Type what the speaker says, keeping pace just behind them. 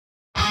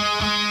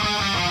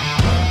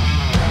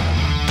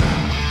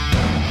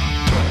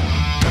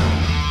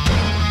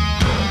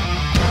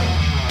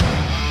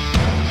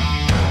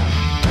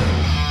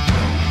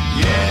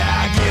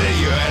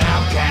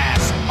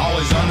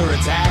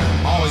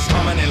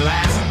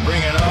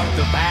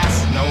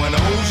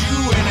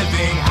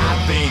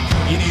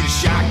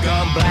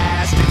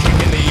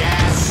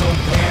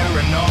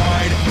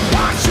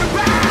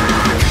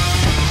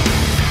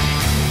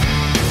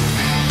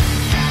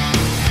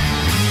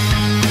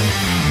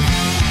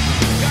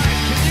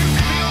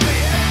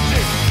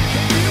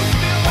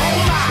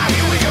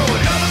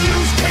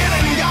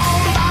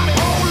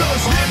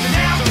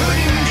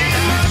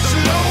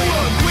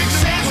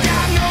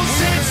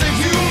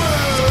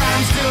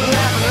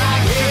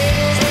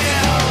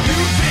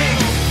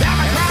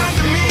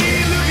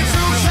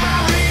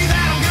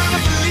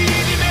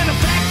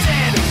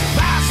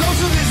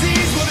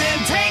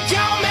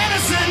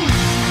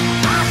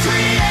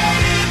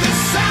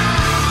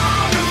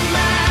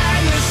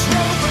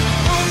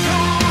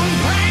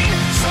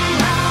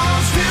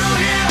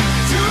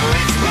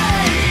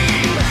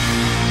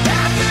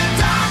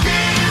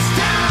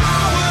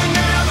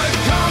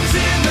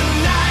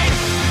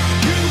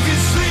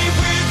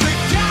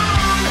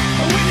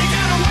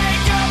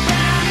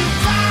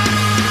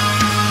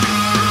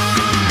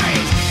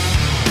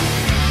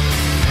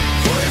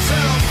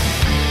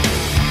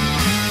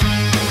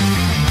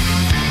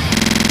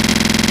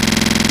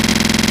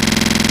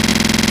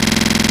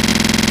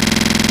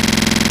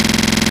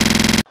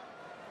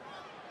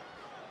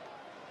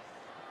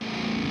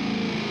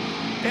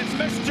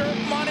Mr.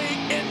 Money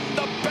in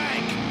the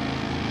Bank.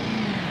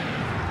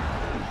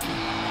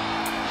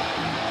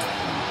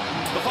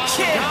 The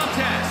following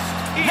contest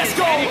is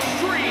Extreme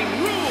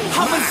Rules.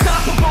 I'm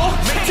unstoppable,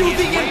 do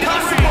the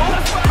impossible.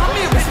 I'm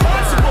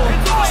irresponsible,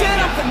 yet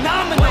I'm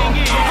phenomenal.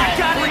 I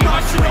got an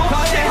arsenal,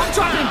 I'm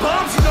dropping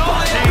bombs, you know.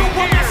 No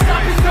one that's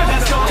stopping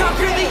us,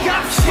 conquer the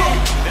obstacle.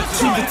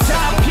 To the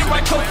top, here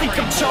I go, think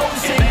I'm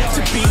chosen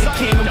to be the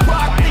king of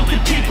rock,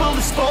 thinking people are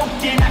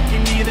spoken. I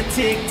can hear the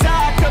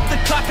tick-tock of the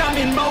clock, I'm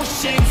in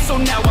motion. So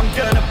now I'm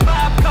gonna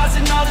pop,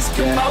 causing all this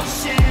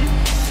commotion.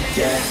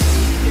 Yeah,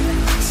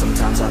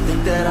 sometimes I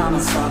think that I'm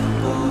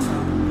unstoppable.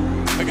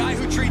 A guy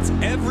who treats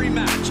every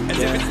match as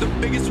if it's the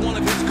biggest one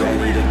of his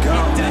career. He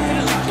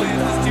definitely plans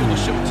to steal the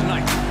show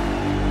tonight.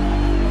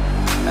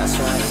 That's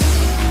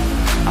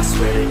right. I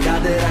swear to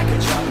God that I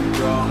could try to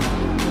grow.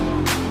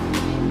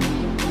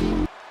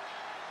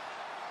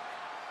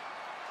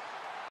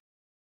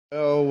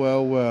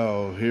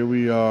 Well, here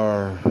we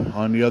are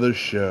on the other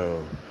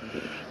show.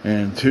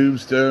 And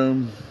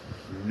Tombstone,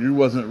 you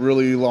wasn't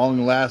really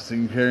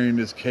long-lasting carrying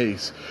this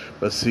case.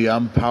 But see,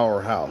 I'm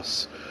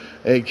Powerhouse,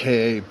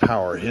 a.k.a.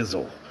 Power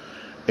Hizzle.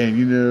 And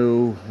you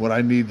know, what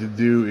I need to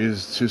do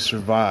is to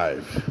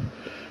survive.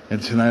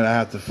 And tonight I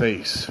have to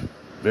face,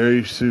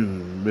 very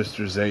soon,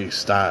 Mr. Zae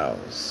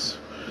Syles.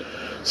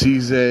 See,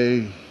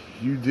 Zae,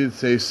 you did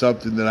say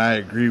something that I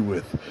agree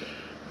with.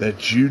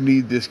 That you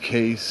need this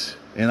case,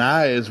 and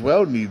I as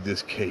well need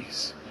this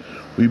case.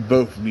 We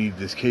both need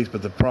this case,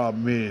 but the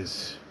problem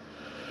is,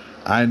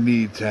 I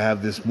need to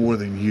have this more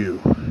than you.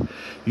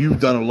 You've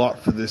done a lot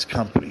for this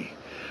company,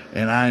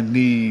 and I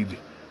need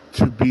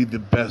to be the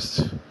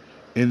best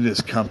in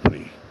this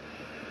company.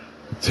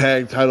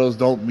 Tag titles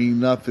don't mean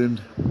nothing.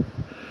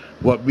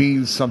 What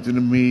means something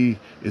to me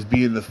is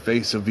being the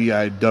face of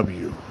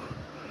EIW.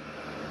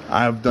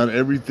 I've done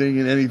everything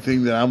and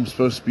anything that I'm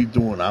supposed to be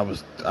doing.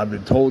 I've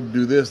been told to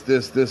do this,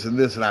 and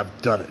this, and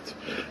I've done it.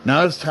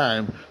 Now it's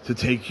time to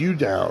take you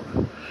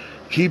down,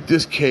 keep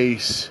this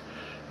case,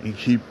 and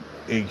keep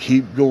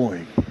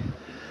going.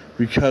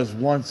 Because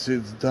once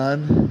it's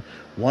done,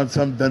 once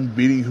I'm done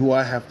beating who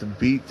I have to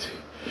beat,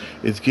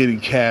 it's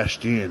getting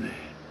cashed in.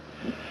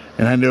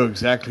 And I know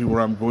exactly where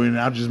I'm going.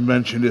 I'll just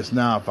mention this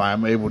now. If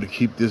I'm able to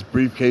keep this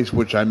briefcase,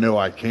 which I know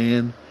I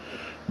can,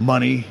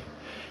 money,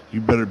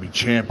 you better be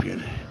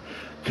champion.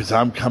 Because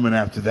I'm coming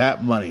after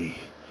that money.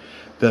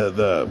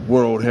 The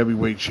World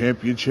Heavyweight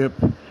Championship.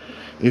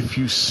 If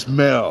you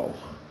smell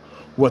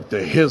what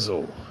the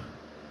Hizzle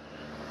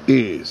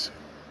is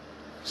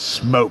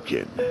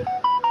smoking,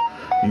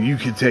 you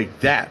can take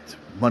that,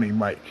 Money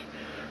Mike,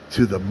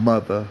 to the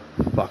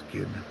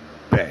motherfucking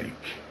bank.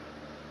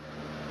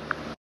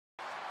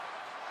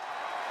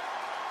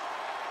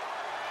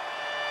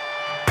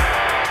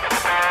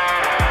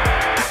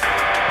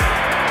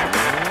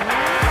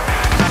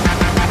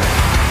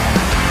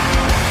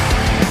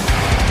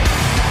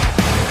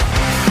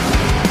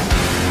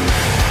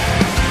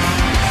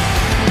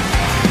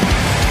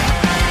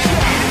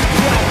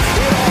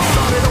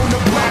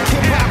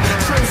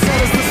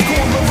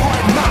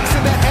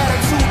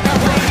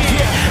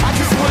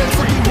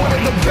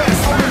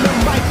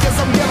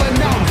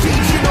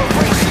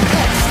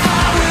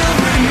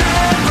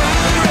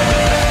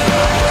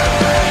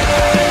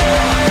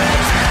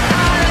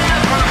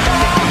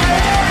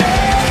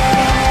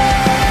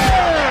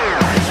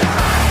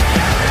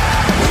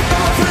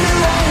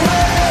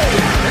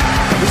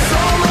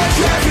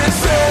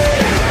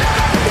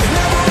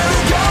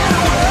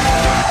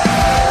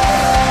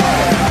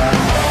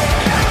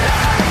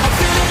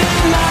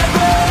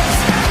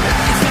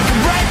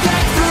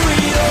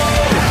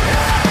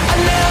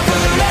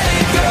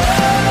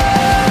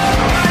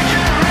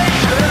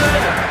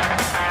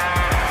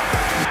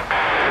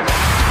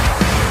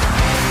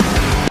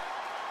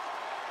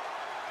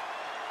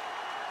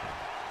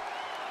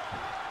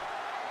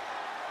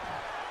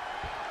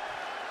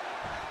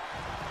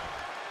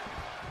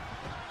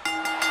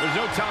 There's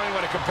no telling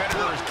what a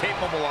competitor is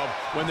capable of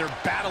when they're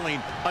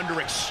battling under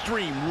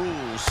extreme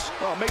rules.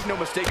 Well, make no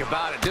mistake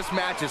about it. This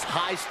match is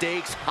high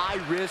stakes, high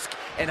risk,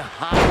 and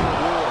high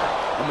reward.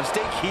 A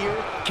mistake here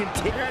can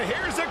take... And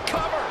here's a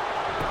cover.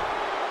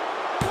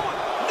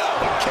 No,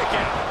 kick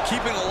out.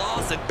 Keeping a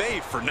loss at bay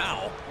for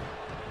now.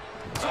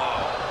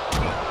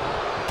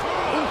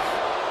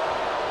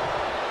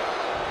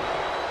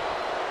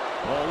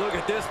 Oh, look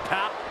at this,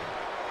 pal.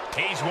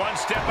 He's one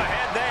step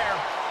ahead there.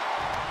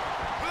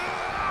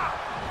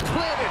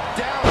 Planted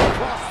down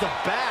across the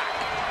back.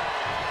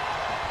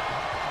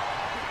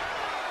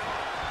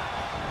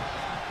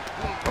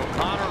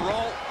 O'Connor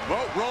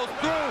rolls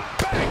through.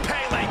 Bang,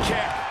 Pele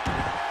kick.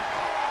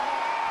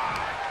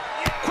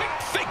 Quick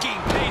thinking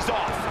pays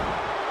off.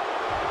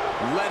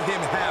 Let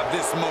him have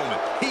this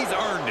moment. He's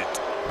earned it.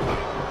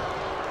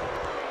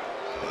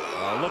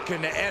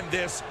 Looking to end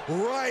this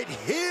right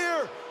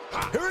here.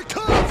 Here it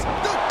comes.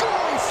 The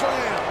goal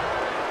slam.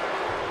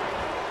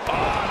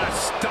 Oh, the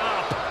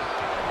stomp.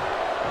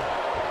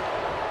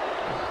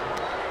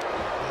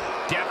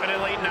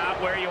 Definitely not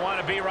where you want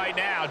to be right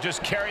now.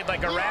 Just carried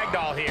like a rag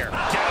doll here. Down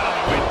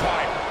on the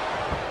windpipe.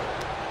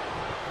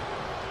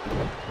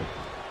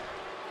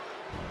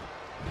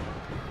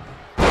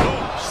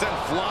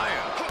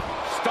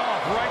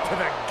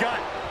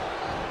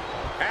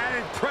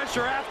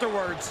 picture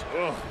afterwards.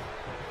 Ugh.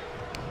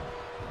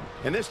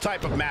 In this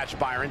type of match,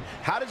 Byron,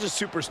 how does a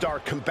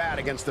superstar combat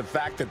against the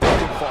fact that they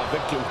could fall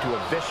victim to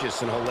a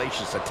vicious and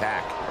hellacious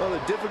attack? Well, the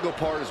difficult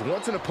part is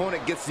once an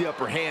opponent gets the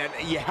upper hand,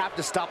 you have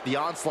to stop the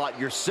onslaught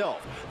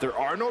yourself. There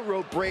are no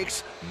rope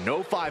breaks,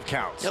 no 5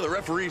 counts. Yeah, the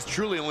referee's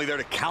truly only there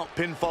to count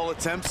pinfall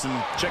attempts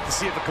and check to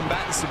see if a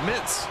combatant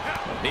submits.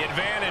 The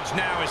advantage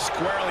now is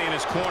squarely in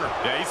his corner.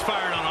 Yeah, he's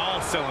firing on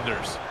all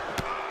cylinders.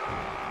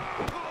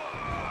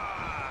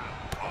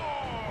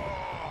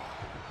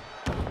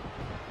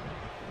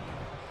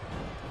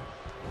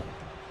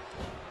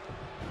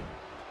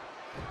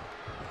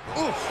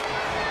 Oof.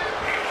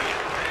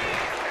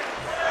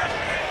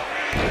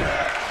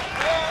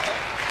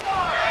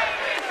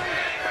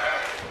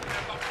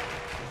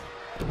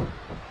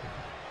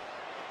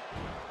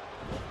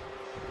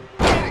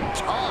 Getting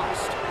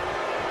tossed.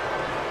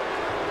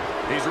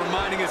 He's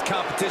reminding his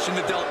competition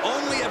that they'll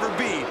only ever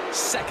be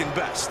second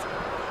best.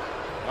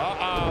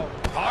 Uh-oh.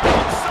 Hard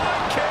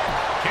side kick.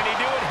 Can he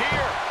do it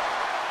here?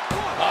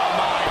 Oh,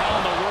 my. How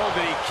in the world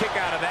did he kick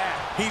out of that?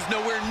 He's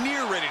nowhere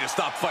near ready to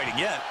stop fighting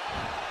yet.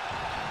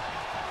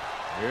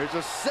 Here's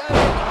a setup.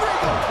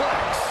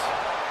 Superplex.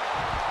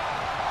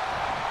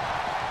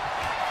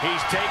 He's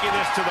taking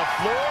this to the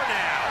floor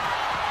now.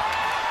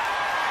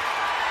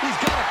 He's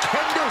got a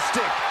kendo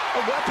stick,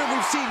 a weapon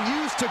we've seen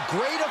used to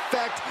great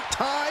effect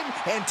time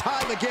and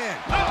time again.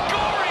 A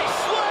gory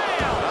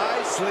slam!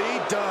 Nicely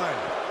done.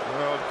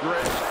 Oh,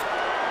 great.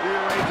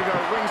 Rearranging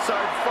our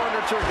ringside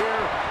furniture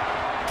here.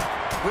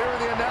 Clearing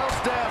the announce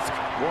desk.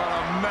 What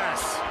a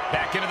mess.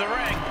 Back into the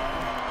ring.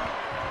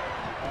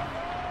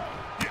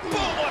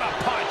 Boom, what a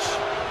punch.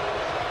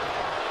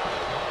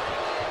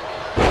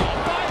 Oh,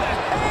 by the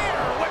hair,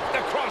 whipped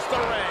across the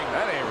ring.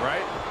 That ain't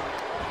right.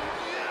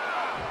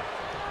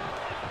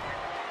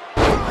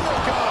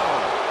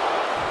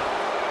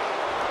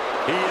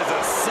 He is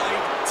a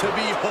sight to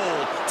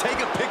behold. Take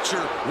a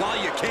picture while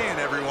you can,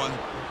 everyone.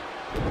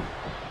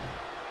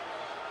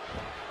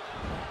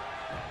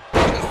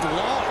 Just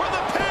long. For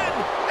the pin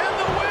and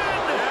the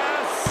win.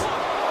 Yes.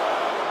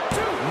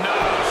 No,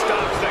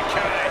 stops the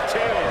count at 2.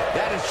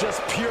 That is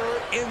just pure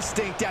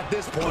instinct at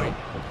this point.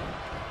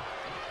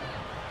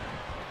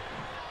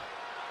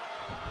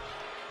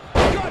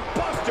 Gut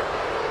buster.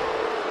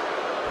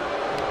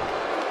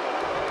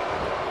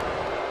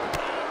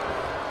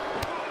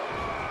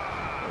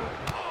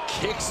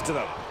 Kicks to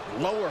the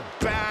lower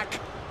back,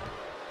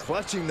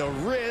 clutching the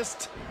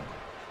wrist.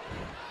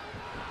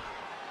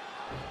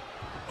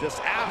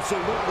 Just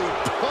absolutely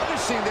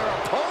punishing their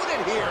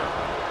opponent here,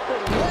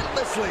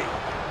 relentlessly.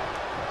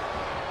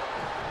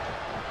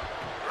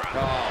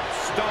 Oh,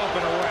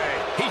 stomping away.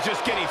 He's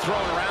just getting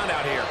thrown around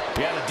out here.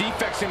 Yeah, the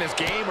defects in his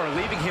game are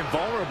leaving him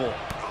vulnerable.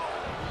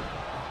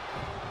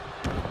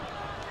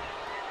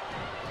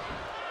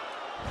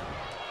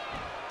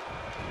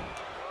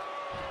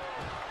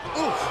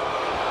 Oof.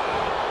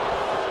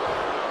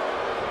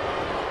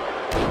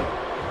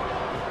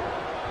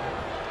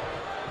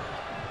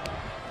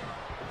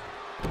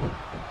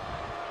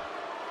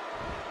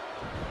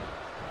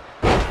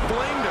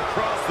 Flamed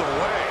across the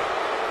way.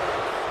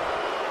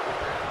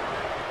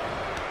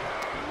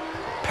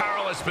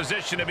 Powerless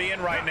position to be in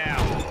right now.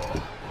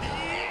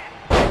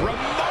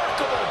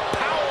 Remarkable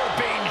power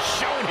being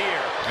shown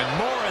here. And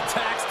more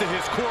attacks to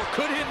his core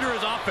could hinder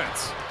his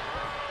offense.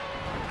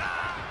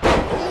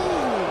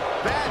 Ooh,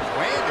 bad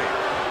landing.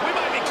 We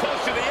might be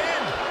close to the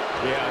end.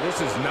 Yeah,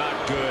 this is not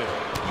good.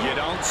 You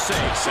don't say,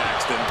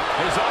 Saxton.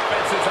 His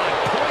offense is on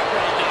point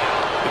right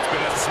now. It's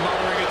been a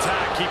smothering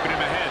attack, keeping him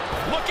ahead.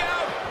 Look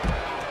out!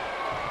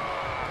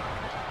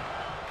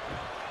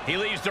 He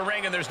leaves the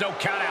ring, and there's no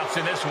countouts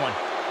in this one.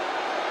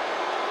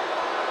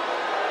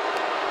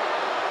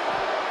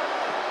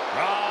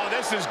 Oh,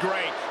 this is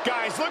great.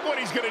 Guys, look what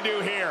he's going to do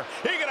here.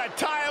 He's going to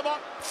tie him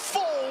up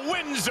full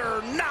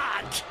Windsor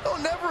knot. They'll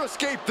never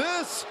escape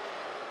this.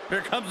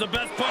 Here comes the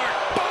best part.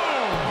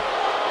 Boom!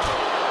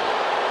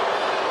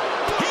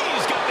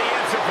 He's got the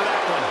answer for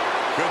that one.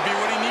 Could be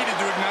what he needed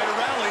to ignite a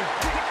rally.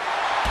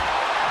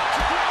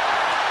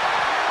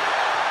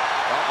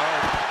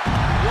 Uh-oh.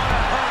 What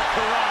a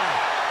hurrah.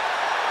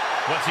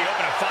 What's he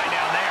hoping to find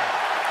down there?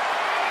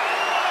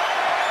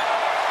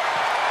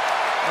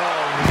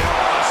 Oh, no.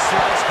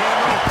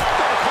 Sledgehammer.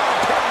 Gotta call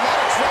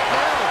paramedics right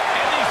now.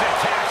 And these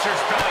attacks are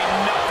spelling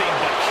nothing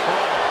but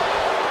trouble.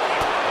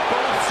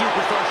 Both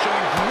superstars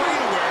showing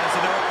great awareness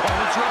of their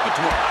opponent's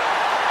repertoire.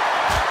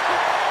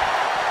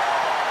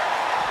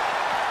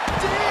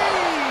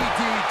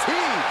 DDT.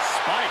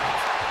 Spike.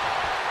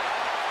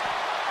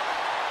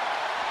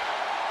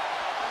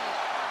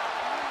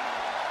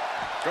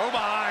 Go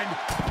behind.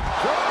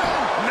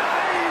 9!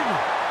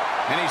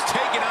 And he's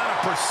taking on a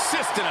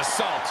persistent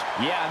assault.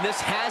 Yeah, and this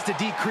has to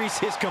decrease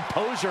his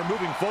composure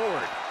moving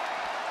forward.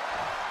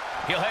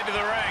 He'll head to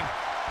the ring.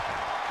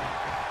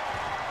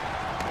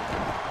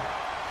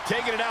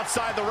 Taking it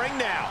outside the ring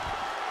now.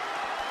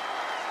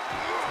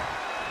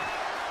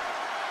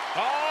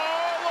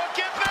 Oh, look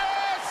at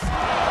this!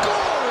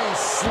 Gory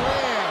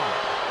slam.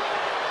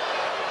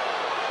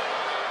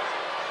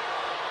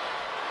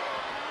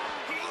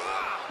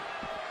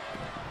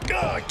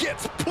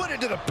 Gets put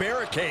into the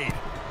barricade.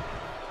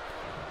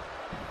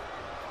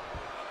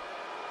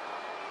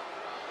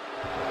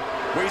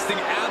 Wasting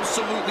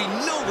absolutely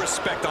no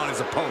respect on his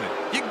opponent.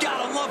 You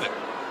gotta love it.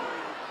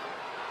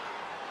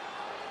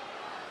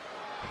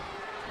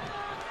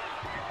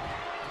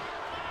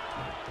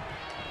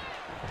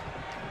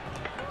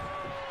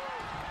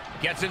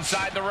 Gets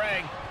inside the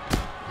ring.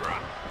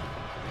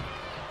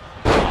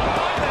 He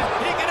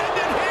can end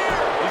it here.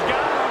 He's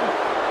got him.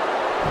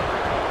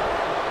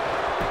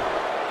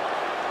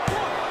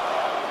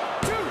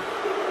 1, 2.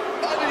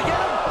 Oh, did he get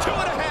him?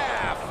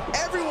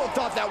 2.5. Everyone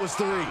thought that was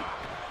 3.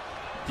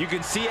 You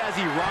can see as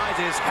he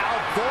rises how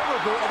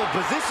vulnerable of a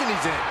position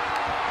he's in.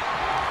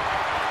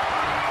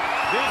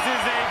 This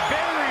is a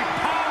very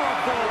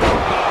powerful.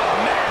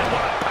 Oh, man,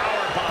 what a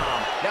power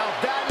bomb. Now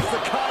that is the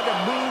kind of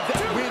move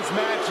that wins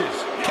matches.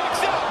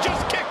 Kicks out,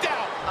 just kicked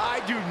out. I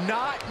do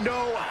not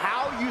know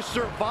how you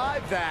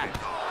survive that.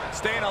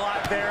 Staying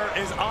alive there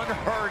is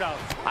unheard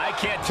of. I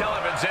can't tell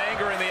if it's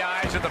anger in the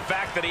eyes at the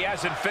fact that he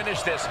hasn't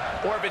finished this,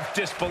 or if it's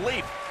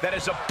disbelief that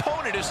his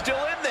opponent is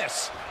still in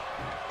this.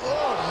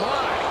 Oh,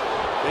 my.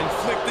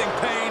 Inflicting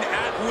pain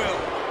at will.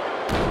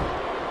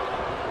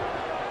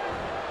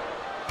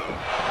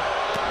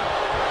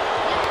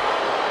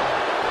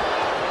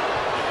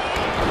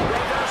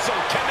 Reversal.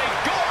 Can they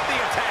go on the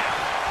attack?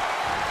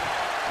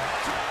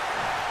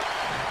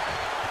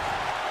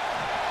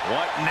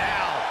 What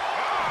now?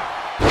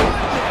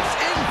 Goodness,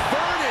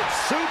 inverted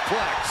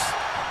suplex.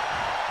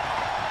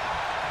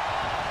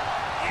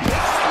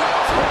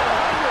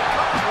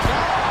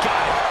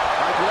 Got it.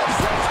 Like left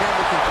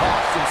sledgehammer can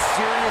cause some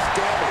serious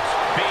damage.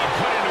 Being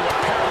put into a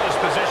perilous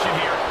position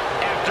here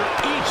after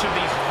each of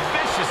these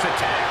vicious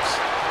attacks.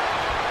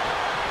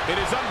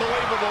 It is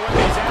unbelievable what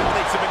these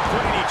athletes have been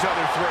putting each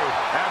other through.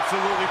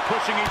 Absolutely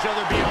pushing each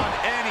other beyond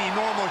any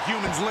normal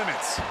human's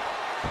limits.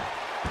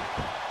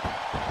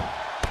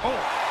 Oh,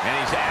 and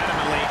he's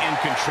adamantly in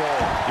control.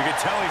 You can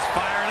tell he's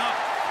firing up.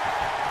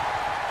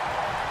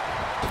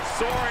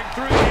 Soaring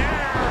through the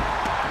air.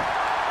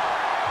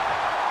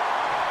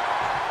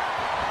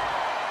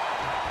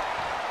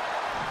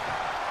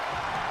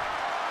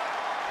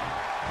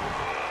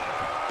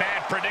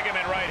 Bad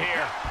predicament right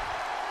here.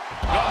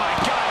 Oh, my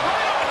God,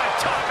 right over the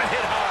top and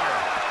hit hard.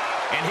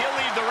 And he'll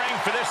leave the ring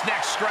for this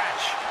next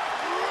stretch.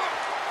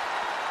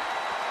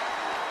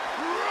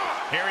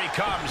 Here he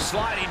comes,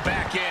 sliding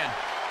back in.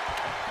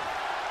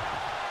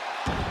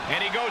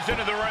 And he goes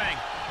into the ring.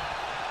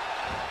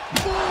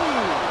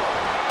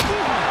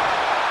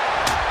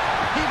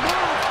 He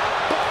moved.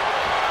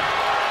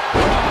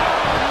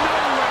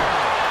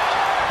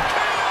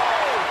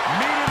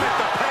 Meet him at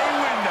the pay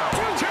window.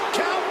 2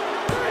 count.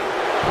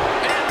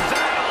 And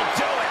that'll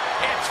do it.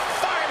 It's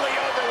finally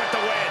over with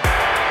the win.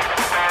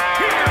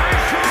 Here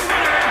is your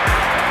winner,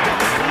 the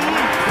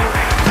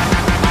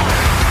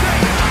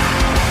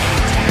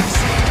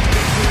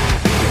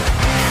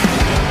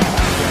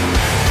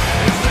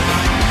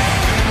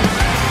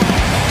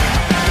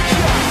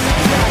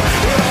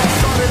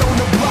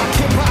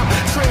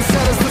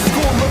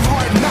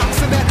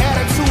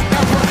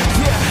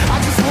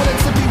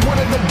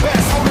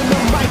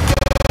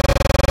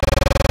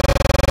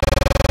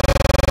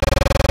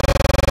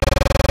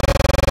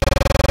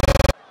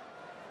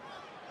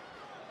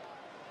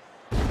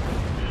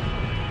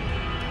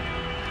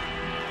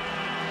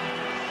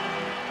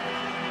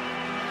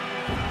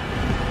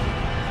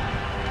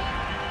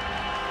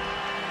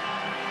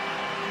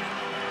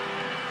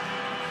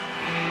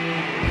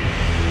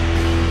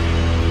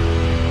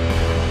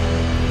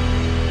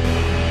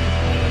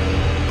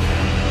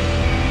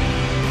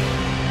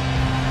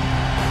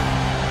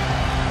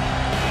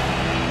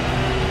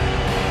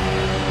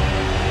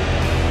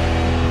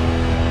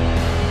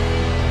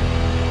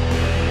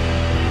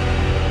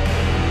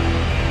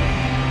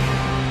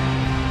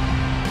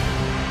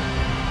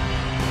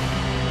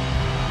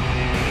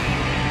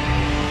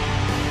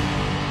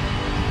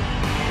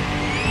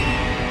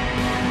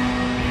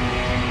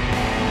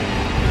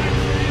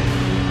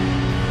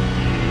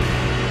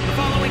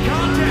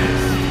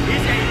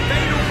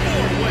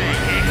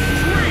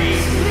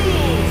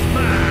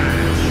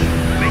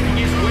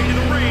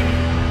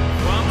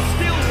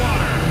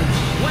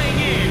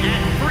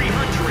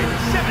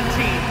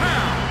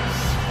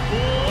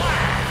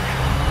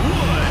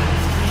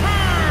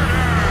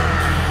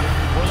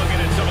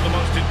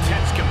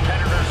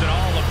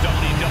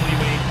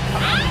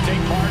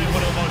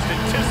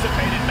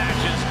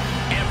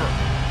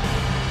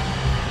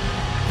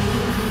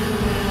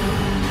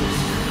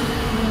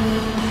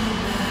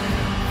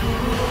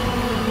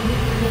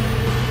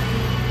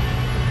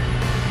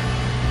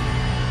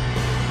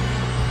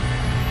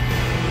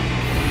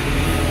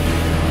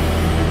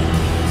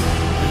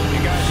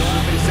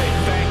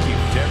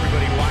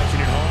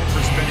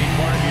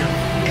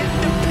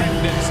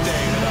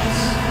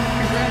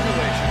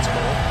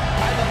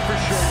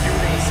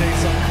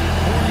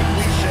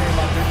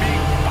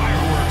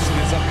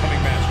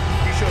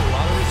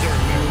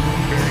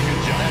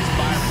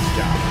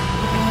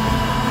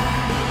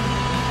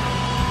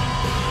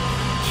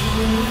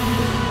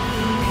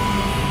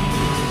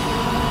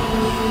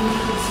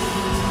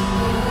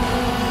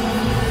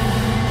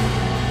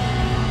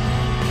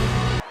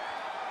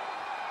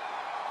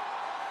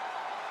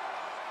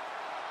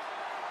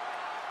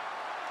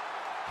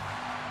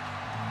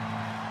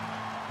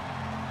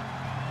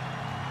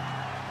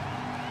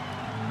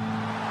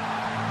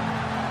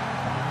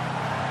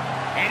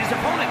his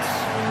opponents.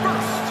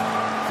 First,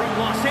 from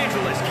Los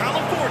Angeles,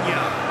 California,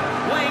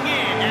 weighing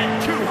in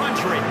at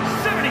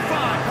 275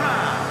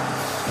 pounds.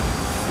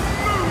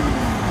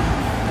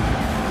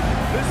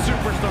 This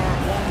superstar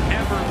won't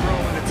ever throw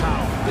in the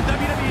towel. The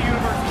WWE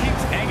Universe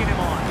keeps egging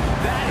him on.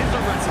 That is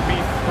a recipe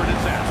for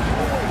disaster.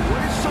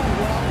 What is so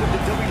wrong with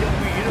the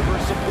WWE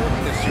Universe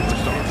supporting this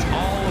superstar? It's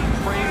all a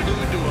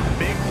prelude to a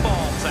big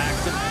fall,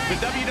 Saxton. The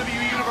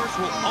WWE Universe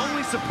will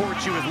only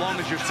support you as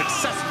long as you're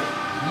successful.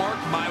 Mark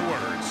my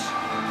words.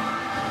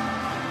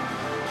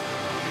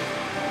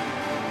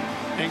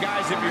 And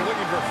guys, if you're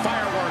looking for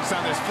fireworks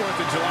on this 4th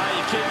of July,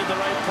 you came to the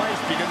right place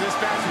because this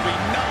match will be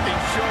nothing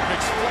short of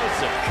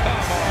explosive.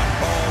 Come on,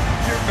 Cole.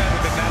 You're better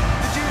than that.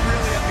 Did you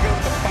really have to go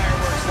with the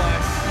fireworks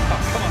line? Oh,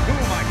 come on. Who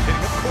am I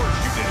kidding? Of course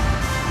you did.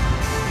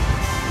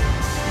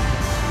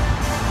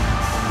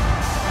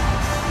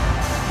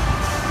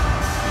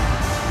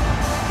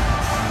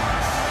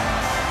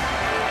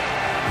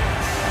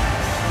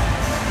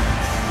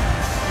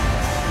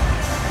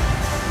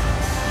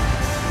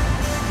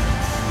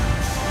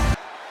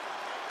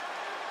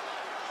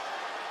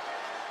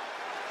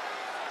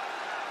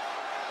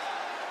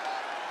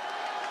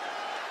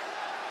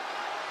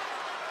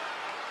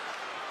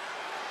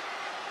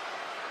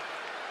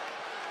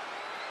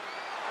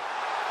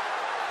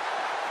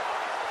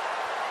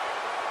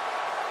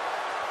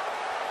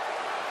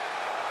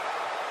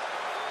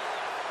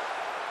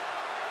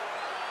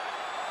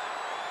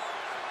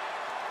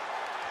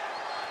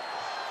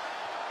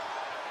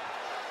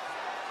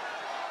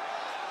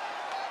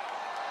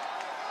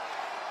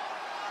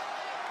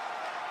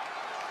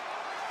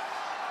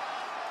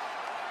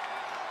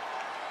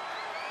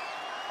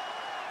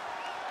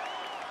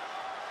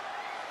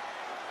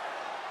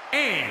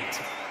 And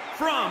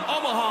from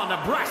Omaha,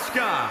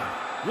 Nebraska,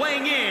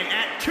 weighing in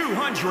at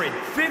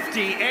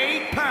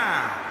 258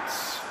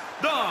 pounds,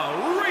 the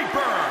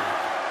Reaper.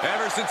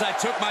 Ever since I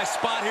took my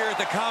spot here at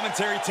the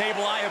commentary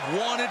table, I have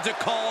wanted to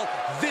call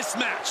this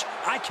match.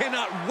 I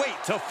cannot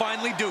wait to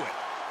finally do it.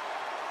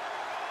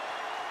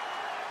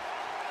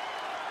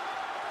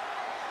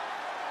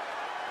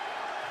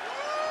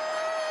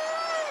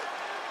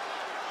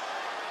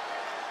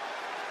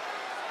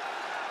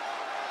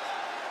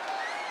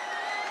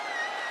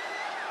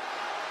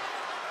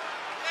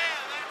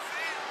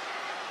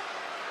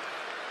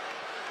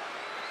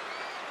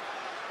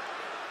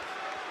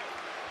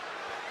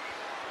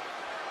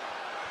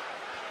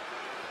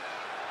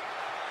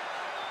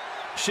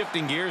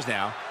 Shifting gears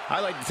now, I'd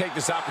like to take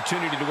this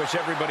opportunity to wish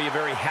everybody a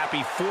very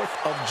happy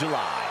 4th of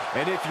July.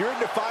 And if you're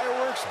into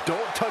fireworks,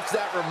 don't touch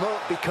that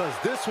remote because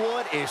this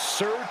one is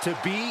sure to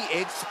be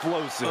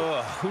explosive.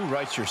 Ugh, who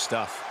writes your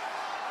stuff?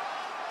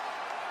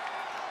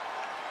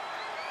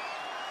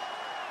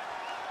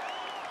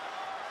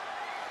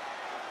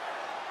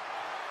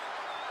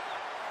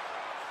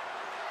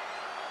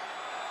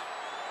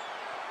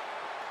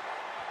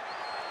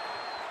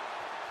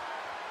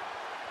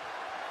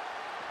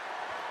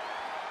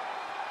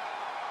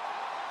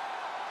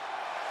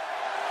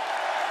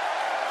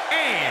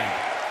 And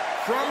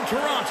from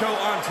Toronto,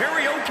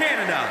 Ontario,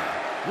 Canada,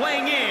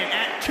 weighing in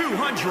at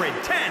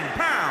 210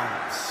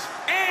 pounds,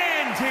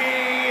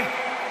 Andy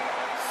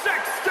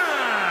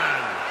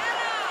Sexton.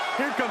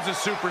 Here comes a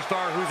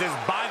superstar who's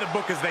as by the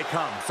book as they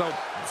come. So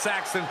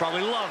Saxton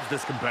probably loves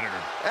this competitor.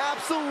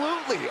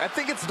 Absolutely. I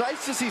think it's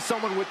nice to see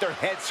someone with their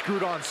head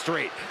screwed on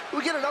straight.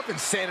 We get enough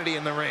insanity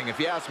in the ring, if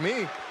you ask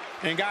me.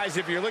 And guys,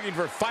 if you're looking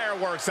for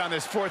fireworks on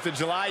this 4th of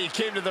July, you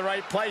came to the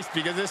right place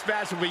because this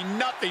match will be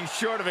nothing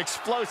short of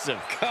explosive.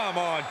 Come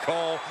on,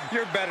 Cole.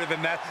 You're better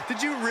than that.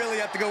 Did you really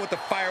have to go with the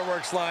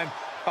fireworks line?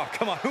 Oh,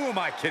 come on. Who am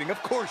I kidding?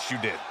 Of course you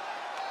did.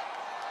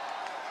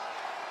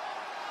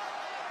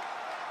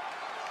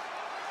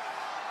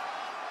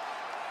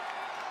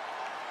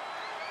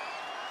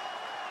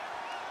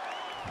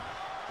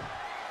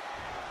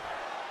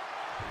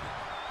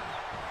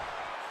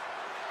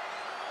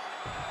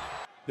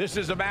 This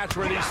is a match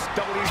where these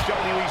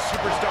WWE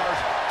superstars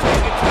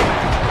take it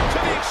to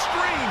the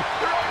extreme.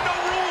 There are no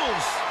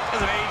rules.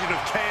 As an agent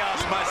of chaos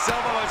myself,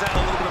 I've always had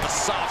a little bit of a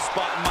soft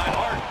spot in my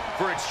heart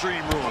for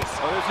Extreme Rules.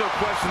 Oh, there's no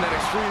question that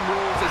Extreme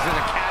Rules is in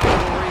a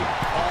category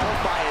all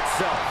by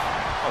itself.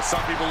 Well,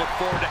 some people look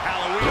forward to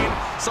Halloween,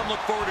 some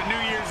look forward to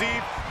New Year's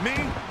Eve. Me,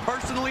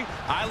 personally,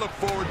 I look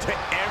forward to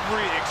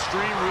every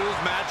Extreme Rules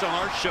match on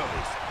our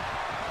shows.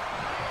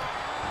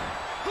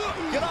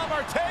 Get off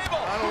our table.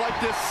 I don't like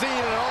this scene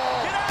at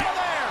all. Get out of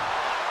there.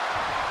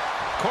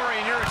 Corey,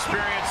 in your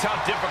experience, how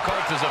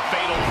difficult is a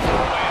fatal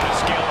four-way on a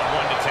scale of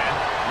 1 to 10?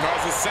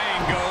 As the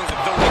saying goes,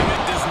 the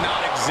limit does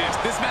not exist.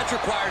 This match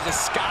requires a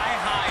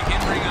sky-high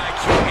in-ring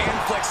IQ and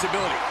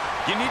flexibility.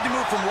 You need to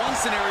move from one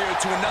scenario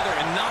to another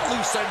and not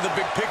lose sight of the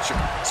big picture.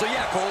 So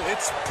yeah, Cole,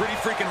 it's pretty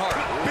freaking hard.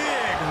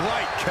 Big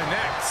right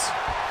connects.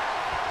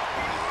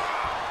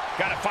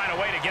 Got to find a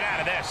way to get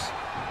out of this.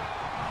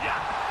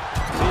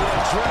 The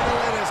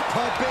adrenaline is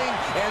pumping,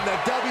 and the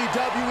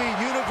WWE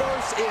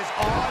Universe is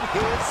on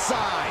his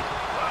side.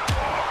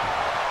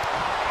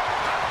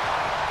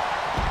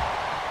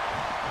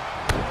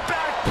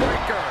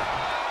 Backbreaker.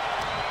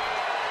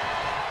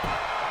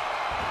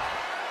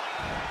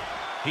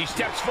 He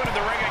steps foot in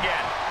the ring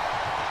again.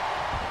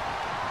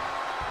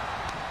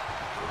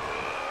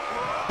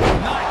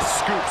 Nice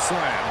scoop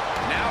slam.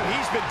 Now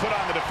he's been put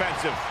on the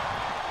defensive.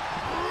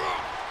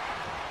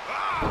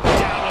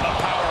 Down with a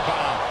power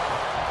bomb.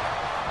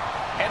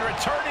 And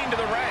returning to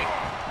the ring.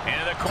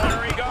 Into the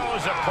corner he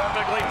goes. A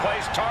perfectly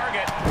placed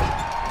target.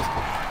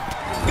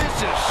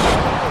 Vicious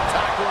shoulder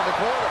tackle in the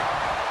corner.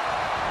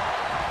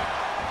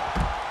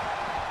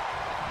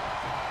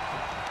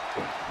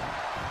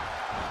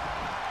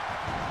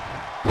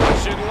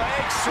 Russian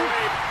leg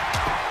sweep.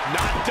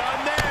 Not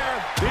done there.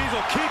 These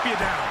will keep you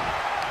down.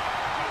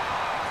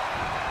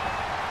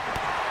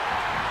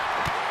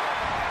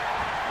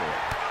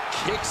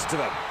 Kicks to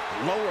the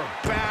lower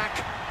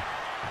back,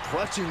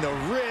 clutching the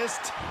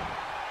wrist.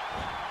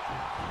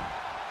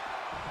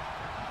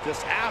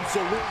 Just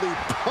absolutely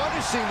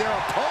punishing their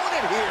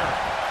opponent here,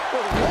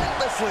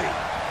 relentlessly.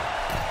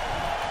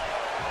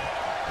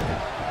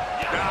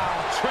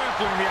 Now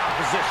trampling the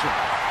opposition.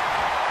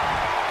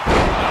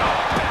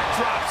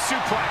 Backdrop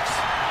suplex.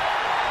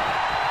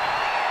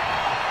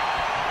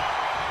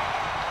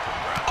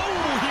 Oh,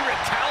 he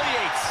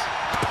retaliates.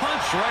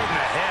 Punch right in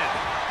the head.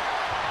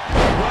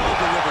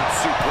 Well-delivered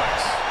suplex.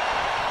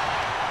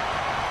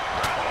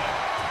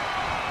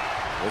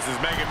 This is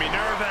making me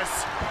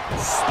nervous.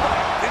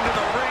 Spiked into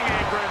the ring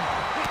apron.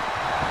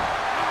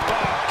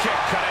 Oh, kick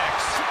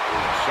connects.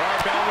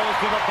 Sharp elbows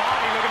to the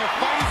body, looking to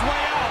fight his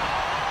way out.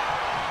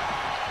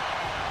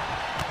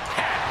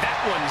 Had that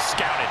one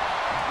scouted.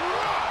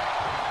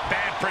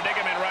 Bad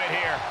predicament right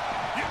here.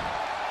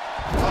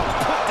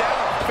 Put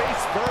down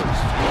face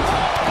first.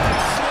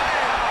 Slade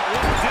out,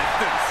 what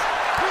distance.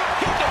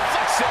 He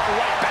deflects it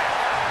right back.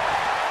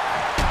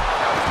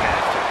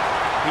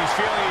 He's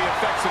feeling the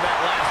effects of that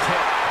last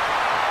hit.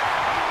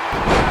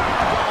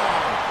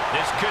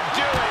 This could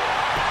do it.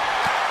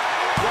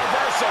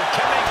 Reversal.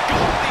 Can they go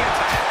with the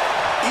attack?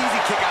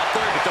 Easy kick out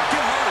there, but they'll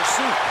get harder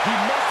soon. He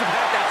must have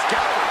had that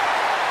scouted.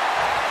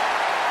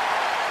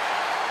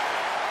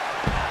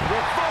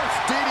 Reverse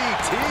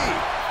DDT.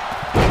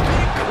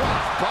 Big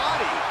cross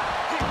body.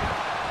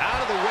 Out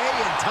of the way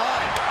in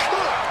time.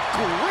 Good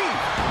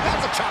grief.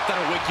 That's a chop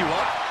that'll wake you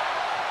up.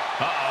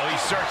 Uh-oh,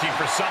 he's searching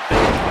for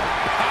something.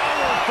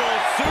 Powerful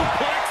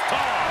suplex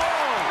toss.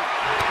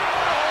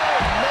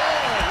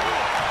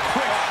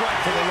 Quick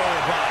strike to the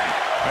lower body.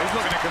 He's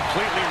looking to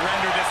completely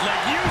render this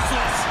leg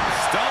useless.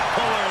 Stump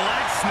puller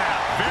leg snap.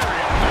 Very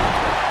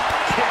effective.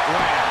 Kick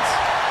lands.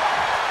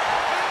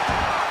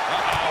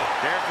 Uh-oh,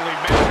 carefully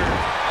measured.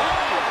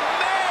 Oh,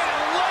 man,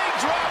 a leg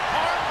drop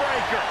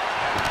heartbreaker.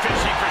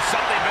 Fishing for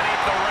something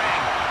beneath the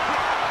ring.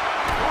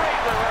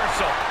 Great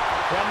reversal.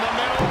 From the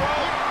middle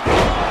rope.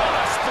 What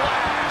a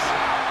splash.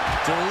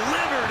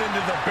 Delivered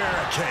into the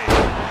barricade.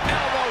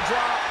 Elbow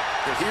drop.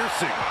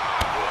 Piercing.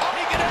 Oh,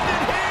 he can end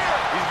it here.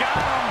 He's got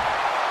him.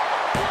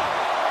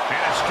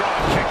 And a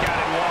strong kick out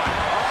at one.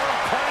 All the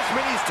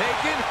punishment he's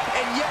taken,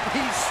 and yet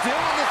he's still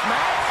in this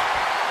match.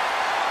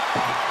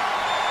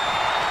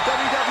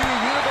 WWE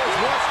Universe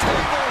wants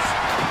tables.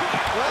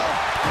 Well,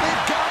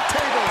 they've got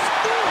tables.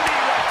 Ooh,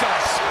 knee right to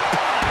the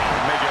spine.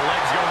 Make your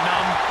legs go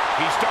numb.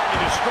 He's starting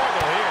to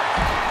struggle here.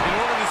 In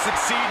order to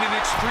succeed in an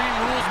Extreme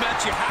Rules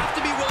match, you have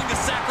to be willing to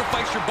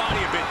sacrifice your body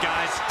a bit,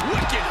 guys.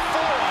 Wicked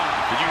forearm.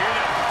 Did you hear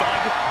that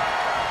thud?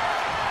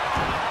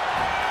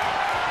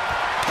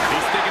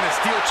 He's thinking a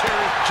steel chair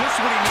is just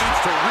what he needs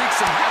to wreak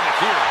some havoc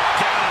here.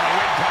 Down on the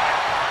windpipe.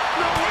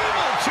 No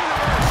evil to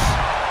reverse.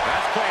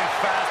 That's playing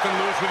fast and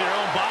loose with your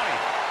own body.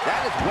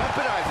 That is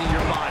weaponizing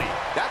your body.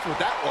 That's what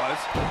that was.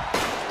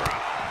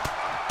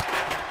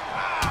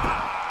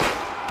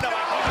 No,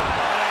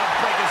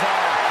 break his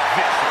arm.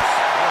 Vicious.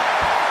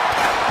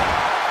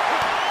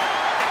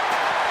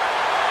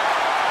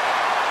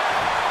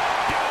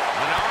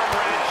 An arm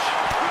wrench.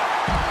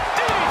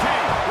 DDT.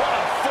 What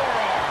a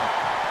forearm.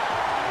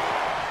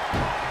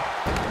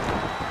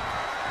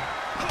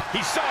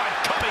 He saw it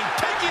coming,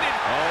 taking it.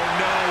 Oh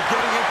no,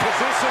 getting in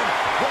position.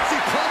 What's he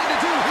planning to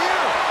do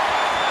here?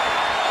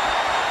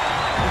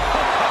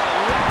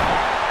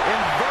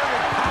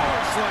 Inverted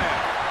power slam.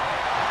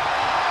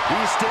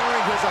 He's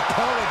staring his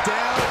opponent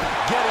down,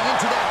 getting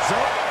into that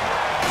zone.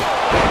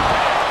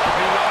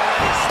 He's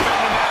already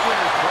spending that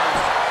winner's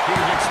purse.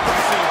 He's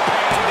expressing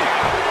pain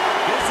down.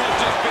 This has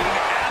just been an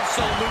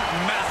absolute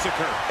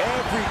massacre.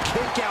 Every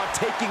kick out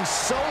taking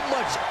so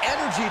much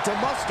energy to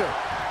muster.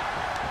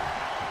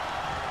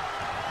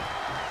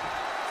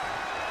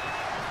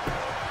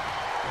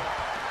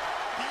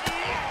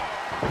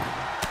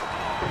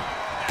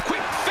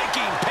 Quick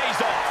thinking pays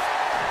off.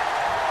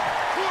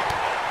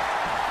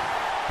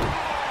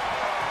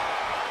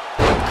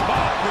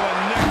 Caught with a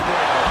neck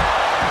breaker.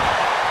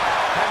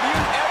 Have you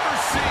ever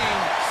seen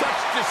such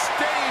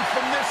disdain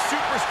from this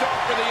superstar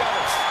for the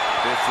others?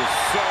 This is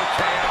so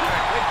chaotic.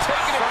 They've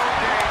taken it to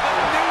a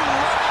new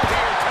level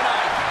here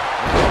tonight.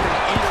 I don't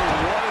think either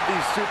one of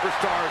these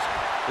superstars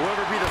will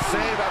ever be the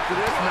same after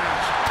this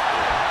match.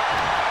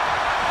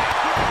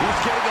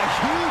 He's getting a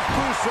huge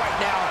boost right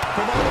now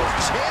from all those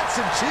chants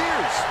and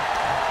cheers.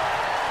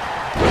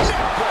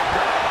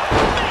 Neckbreaker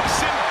makes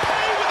him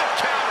pay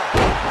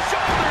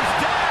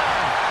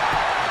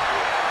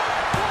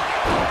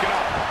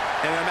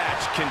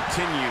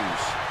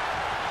continues.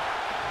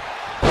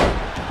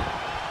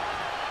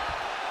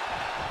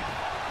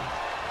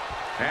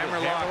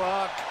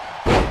 Hammerlock.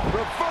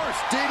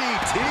 Reverse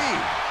DDT.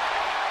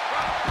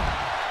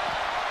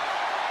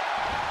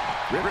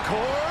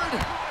 Record.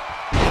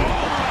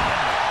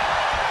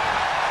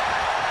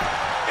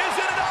 Is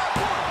it enough?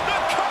 The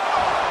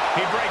cover!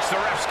 He breaks the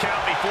ref's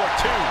count before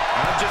 2.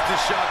 I'm just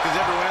as shocked as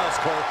everyone else,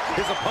 Cole.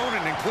 His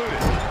opponent included.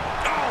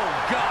 Oh,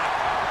 God!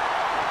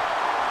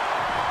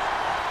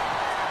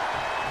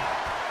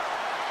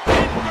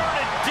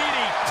 Inverted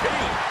DDT!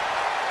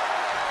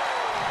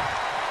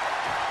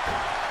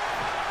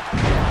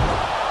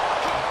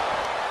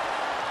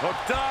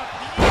 Hooked up.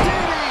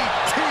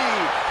 DDT.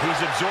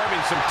 He's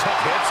absorbing some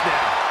tough hits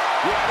now.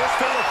 Yeah, this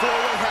fatal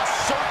four-way has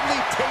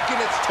certainly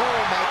taken its toll,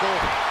 Michael.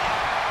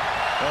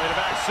 Belly to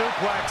back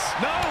suplex.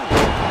 No!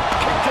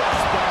 Kick to the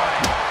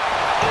spine.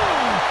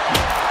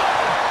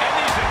 And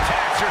these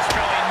attacks are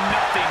spelling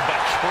nothing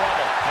but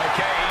trouble.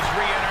 Okay, he's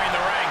re-entering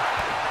the ring.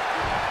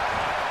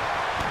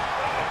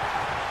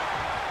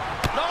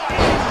 No,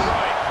 he's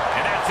right.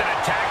 And that's an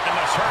attack that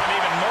must hurt him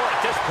even more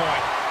at this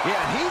point. Yeah,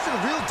 and he's in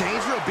real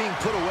danger of being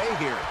put away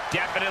here.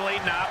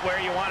 Definitely not where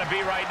you want to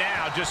be right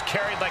now. Just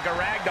carried like a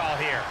rag doll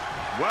here.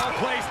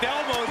 Well-placed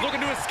elbows,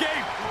 looking to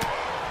escape.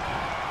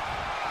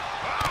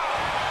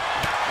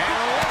 And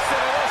listen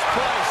to this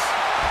place.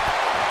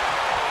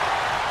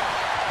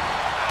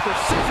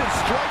 Precision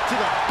strike to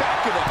the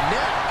back of the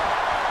neck.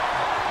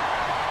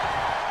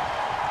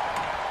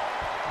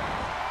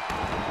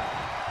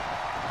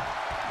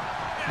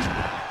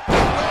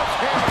 Left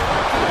hand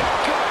right to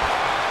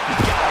the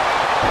gut.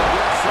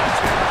 Yes, left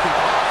hand can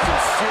cause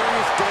some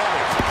serious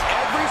damage.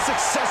 Every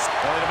success.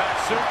 Belly to back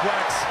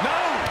suplex. No!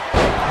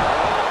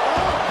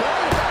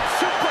 Belly to back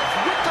suplex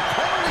with the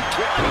penalty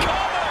kick.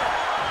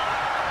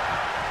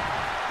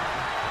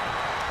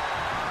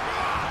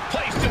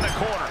 Placed in the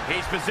corner.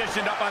 He's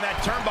positioned up on that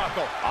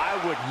turnbuckle. I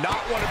would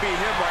not want to be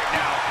him right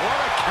now. What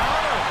a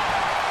counter.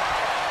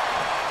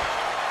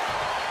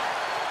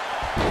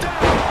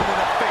 Down with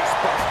a face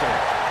buster.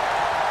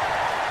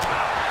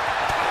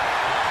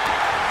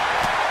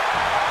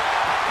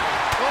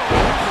 Oh,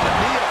 using the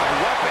knee as a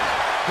weapon.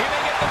 He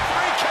may get the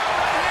 3 count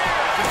right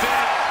here. This is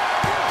it.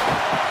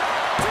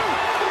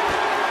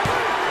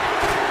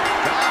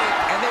 Got it,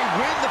 and they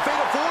win the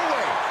fatal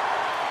four-way.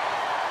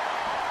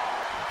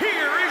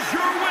 Here is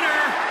your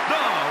winner, the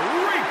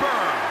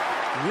Reaper.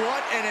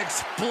 What an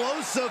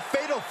explosive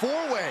fatal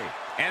four-way.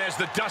 And as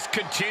the dust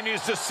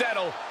continues to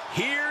settle,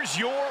 here's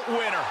your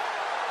winner.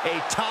 A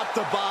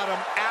top-to-bottom,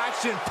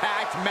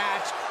 action-packed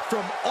match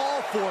from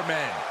all 4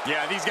 men.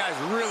 Yeah, these guys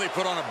really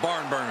put on a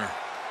barn burner.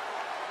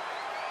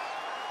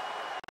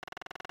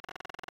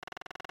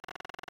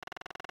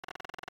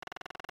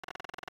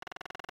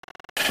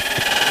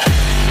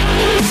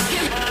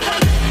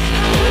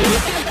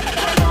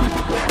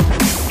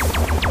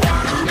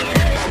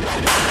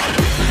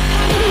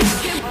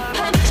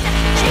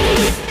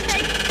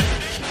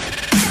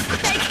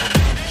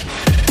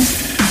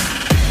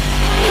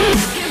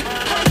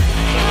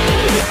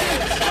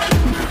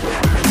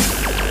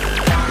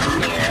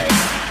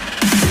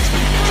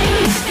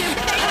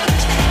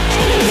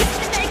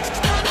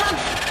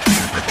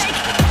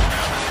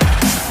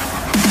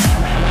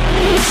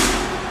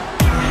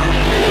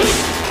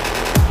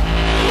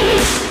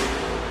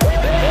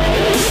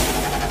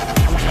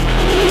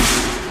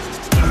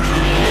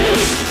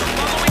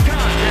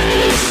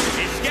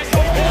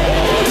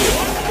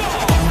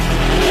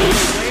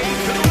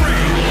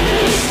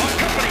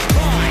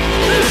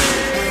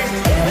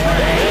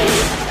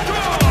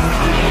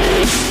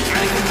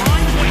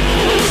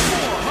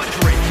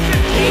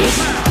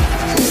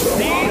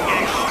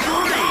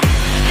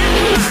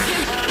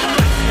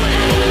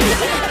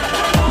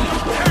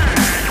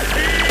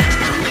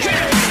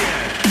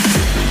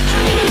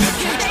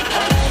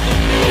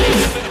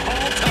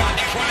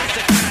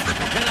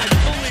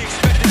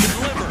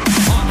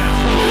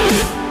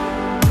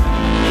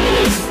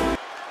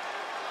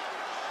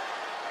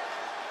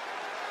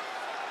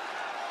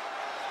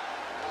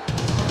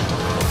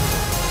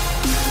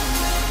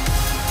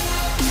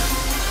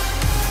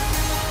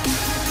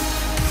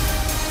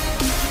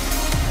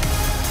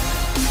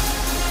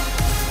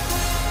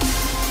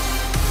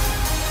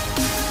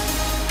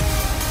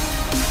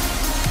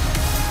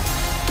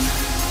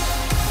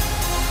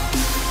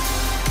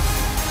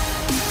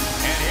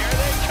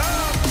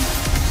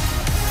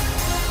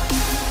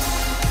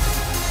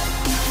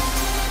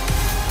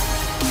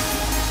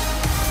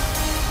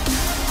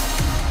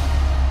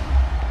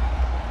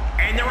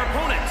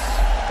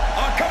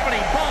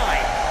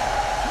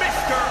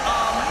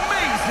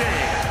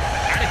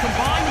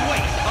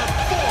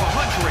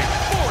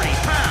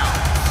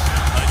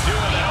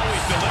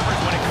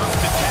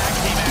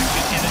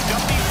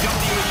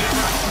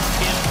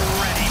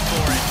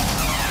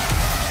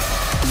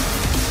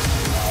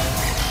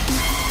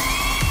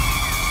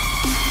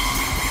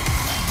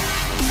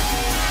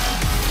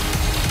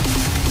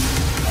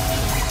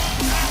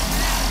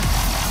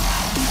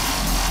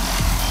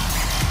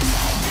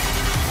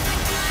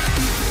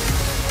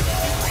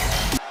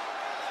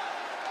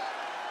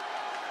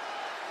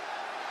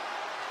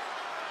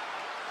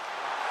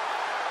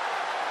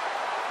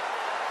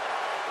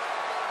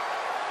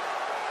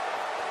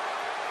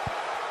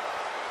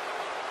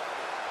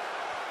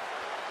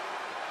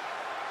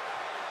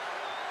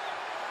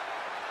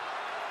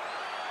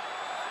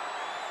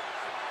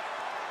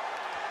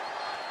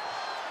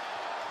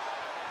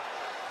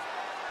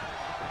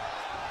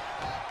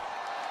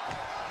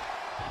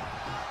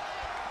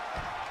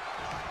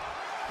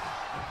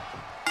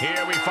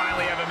 Here we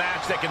finally have a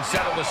match that can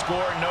settle the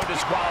score. No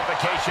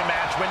disqualification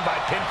match, win by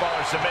pinfall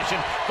or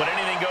submission, but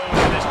anything goes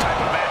in this type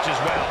of match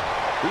as well.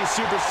 These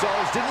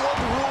superstars didn't want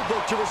the rule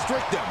book to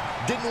restrict them.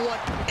 Didn't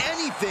want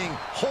anything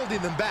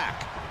holding them back.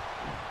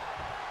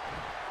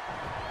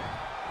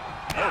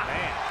 Oh,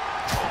 man.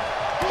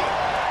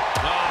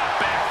 Oh,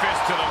 back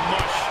fist to the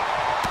mush.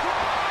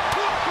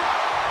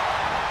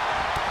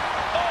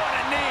 Oh, and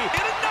a knee.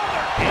 And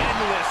another.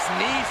 Endless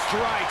knee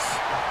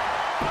strikes.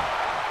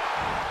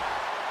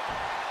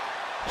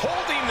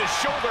 Holding the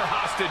shoulder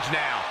hostage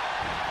now.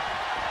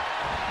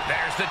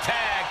 There's the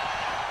tag.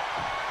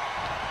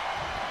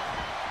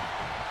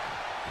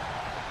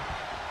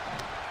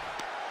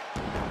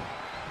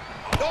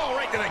 Oh,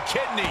 right to the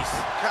kidneys.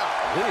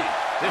 Golly.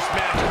 This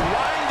match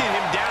winding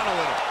him down a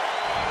little.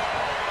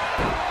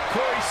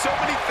 Corey, so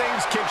many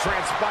things can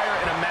transpire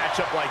in a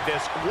matchup like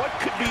this. What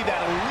could be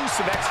that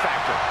elusive X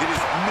factor? It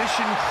is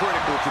mission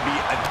critical to be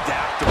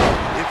adaptable.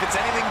 If it's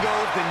anything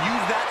goes, then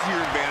use that to your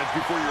advantage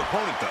before your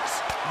opponent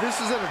does. This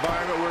is an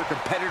environment where a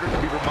competitor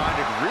can be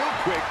reminded real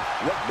quick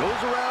what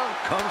goes around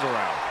comes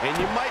around. And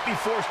you might be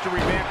forced to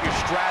revamp your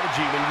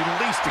strategy when you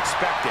least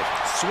expect it.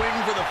 Swing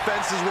for the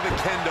fences with a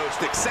kendo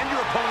stick. Send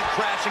your opponent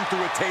crashing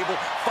through a table.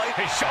 Fight.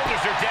 His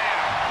shoulders are down.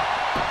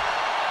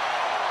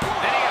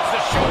 Then he gets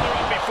the shoulder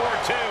up before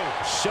two.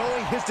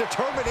 Showing his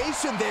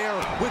determination there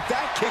with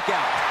that kick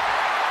out.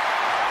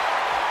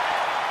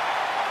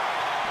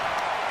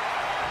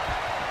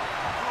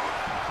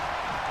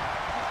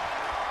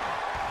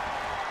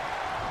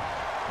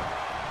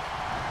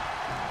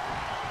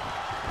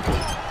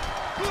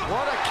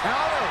 What a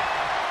counter.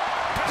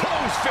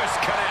 Close fist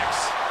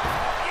connects.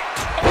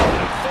 Oh,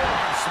 and a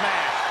forearm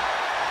smash.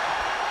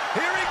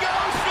 Here he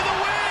goes for the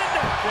win.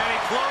 Can he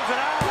close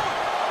it out?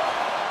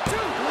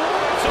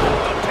 It's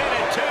off the pin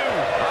at two.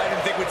 I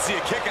didn't think we'd see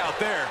a kick out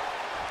there.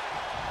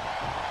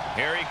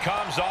 Here he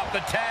comes off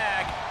the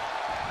tag.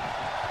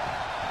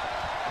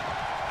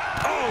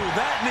 Oh,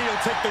 that knee will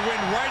take the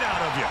wind right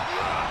out of you.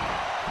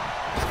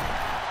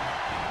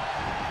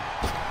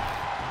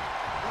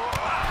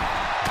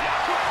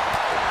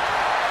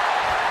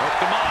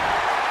 Hooked him up.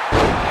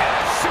 And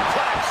a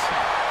suplex.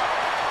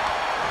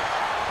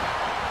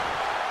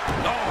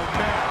 Oh,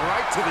 man,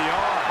 right to the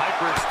arm.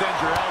 Hyperextend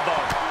your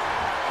elbow.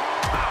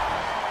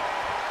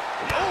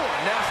 Oh,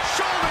 now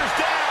shoulders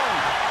down.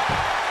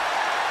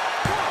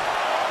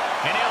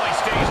 And he only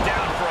stays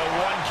down for a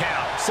 1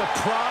 count.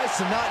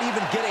 Surprised to not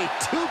even get a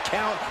 2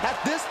 count at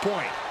this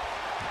point.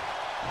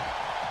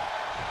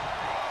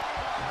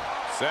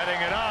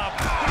 Setting it up.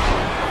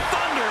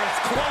 Thunderous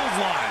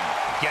clothesline.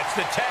 Gets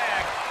the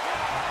tag.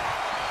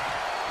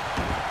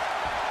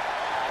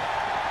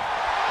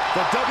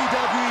 The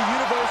WWE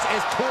Universe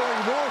is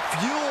pouring more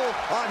fuel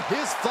on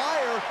his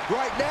fire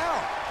right now.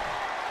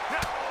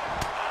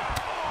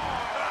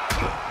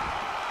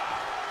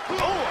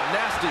 Oh, a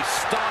nasty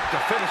stop to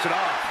finish it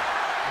off.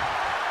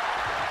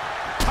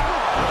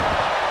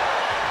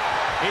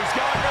 He's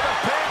going for the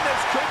pin.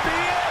 This could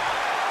be it.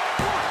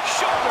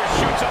 Shoulder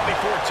shoots up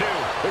before two.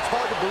 It's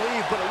hard to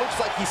believe, but it looks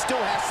like he still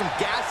has some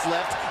gas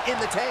left in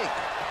the tank.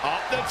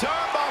 Up the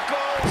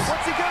turnbuckles.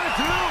 What's he gonna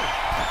do?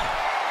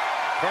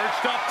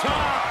 Perched up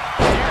top.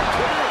 Steer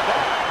clear of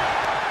that.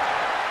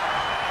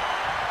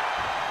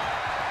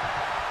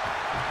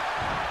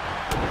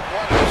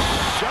 What a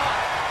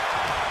shot.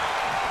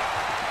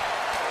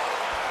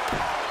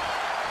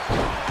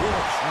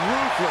 It's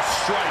ruthless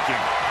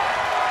striking.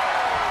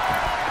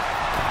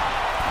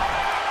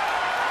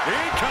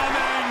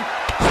 Incoming.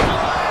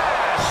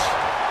 Splash.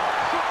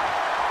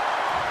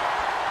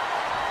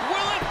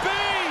 Will it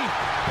be?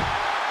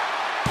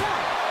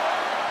 1,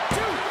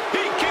 2.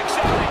 He kicks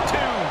out at 2.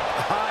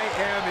 I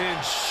am in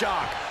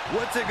shock.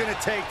 What's it going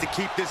to take to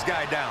keep this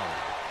guy down?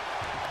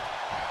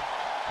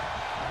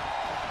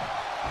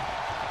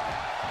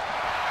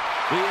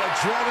 The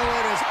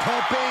adrenaline is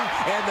pumping,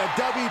 and the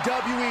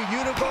WWE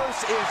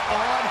Universe is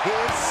on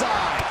his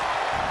side.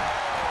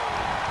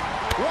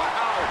 Wow.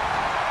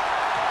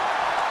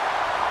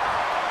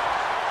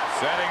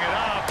 Setting it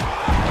up.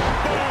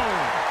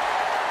 Boom.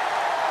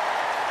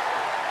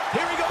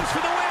 Here he goes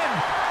for the win.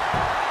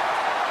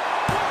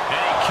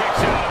 And he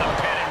kicks out of the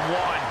pin and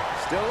 1.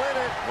 Still in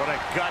it. What a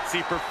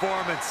gutsy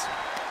performance.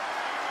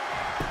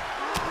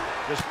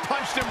 Just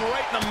punched him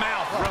right in the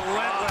mouth.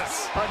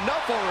 Relentless.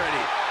 Enough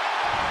already.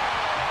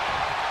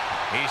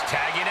 He's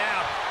tagging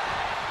out.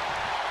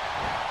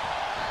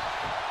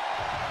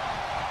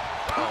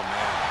 Oh,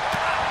 man.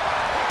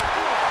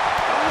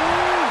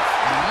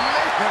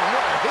 Man,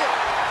 what a hit.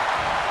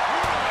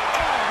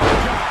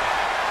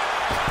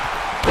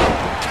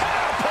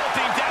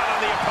 Catapulting down on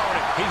the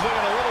opponent. He's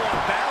looking a little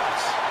off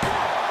balance.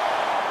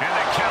 And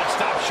the count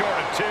stops short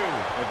of 2.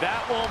 If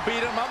that won't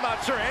beat him, I'm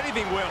not sure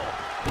anything will.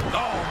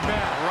 Oh,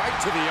 man, right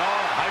to the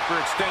arm.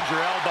 Hyperextend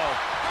your elbow.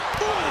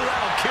 Ooh,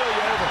 that'll kill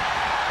you over.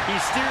 He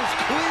steers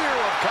clear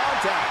of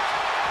contact.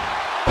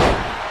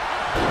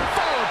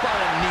 Followed by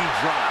a knee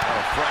drop. A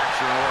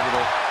fracture in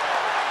orbital.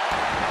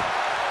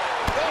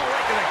 Oh,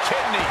 right to the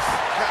kidneys.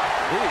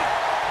 Golly.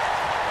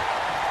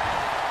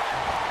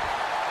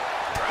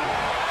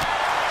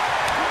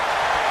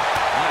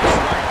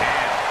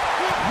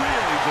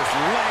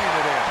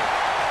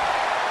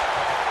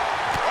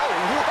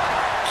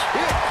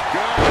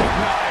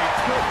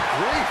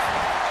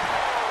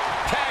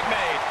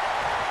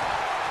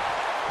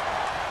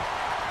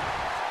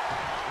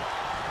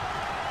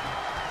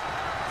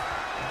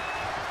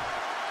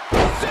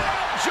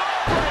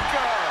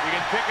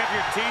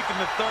 your teeth in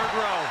the third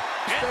row.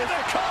 Into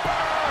the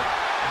cover!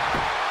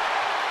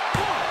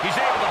 He's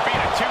able to beat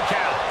a 2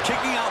 count.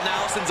 Kicking out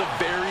now sends a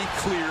very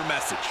clear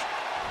message.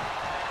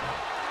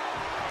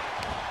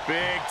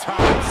 Big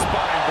time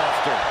spine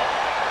buster.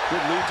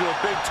 Could lead to a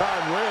big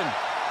time win.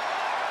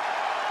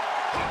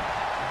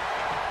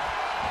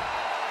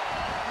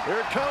 Here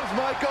it comes,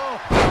 Michael.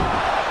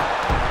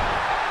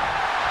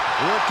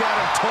 Look at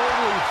him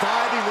totally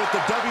vibing with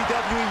the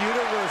WWE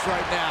Universe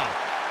right now.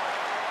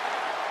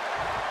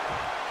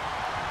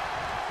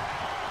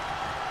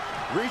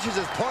 Reaches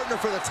his partner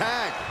for the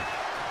tag.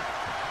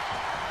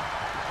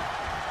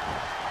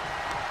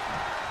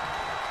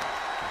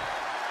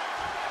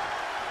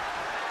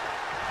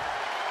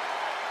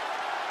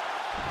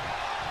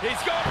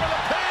 He's going for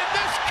the pin.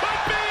 This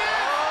could be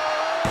it.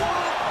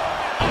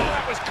 Oh,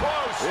 that was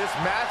close. This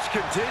match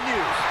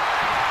continues.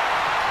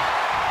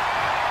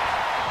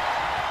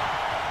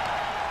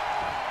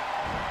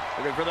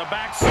 Looking for the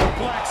back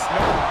suplex.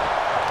 No.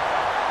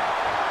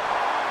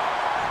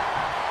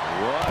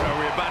 What are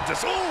we about to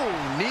see? Oh,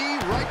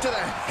 knee right to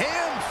the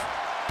hams.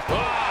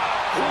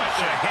 Right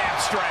to the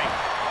hamstring.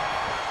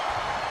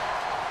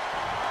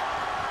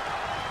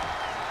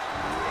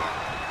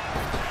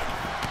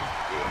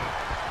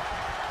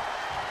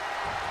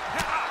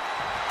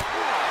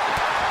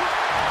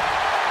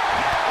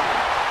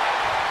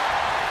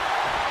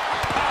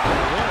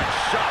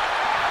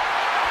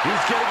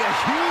 He's getting a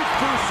huge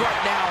boost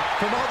right now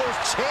from all those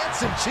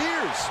chants and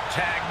cheers.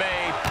 Tag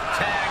made.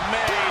 Tag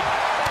made.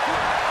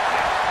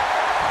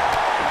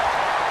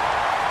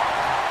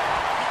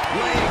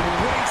 Laying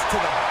waste to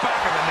the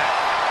back of the neck.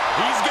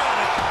 He's got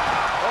it.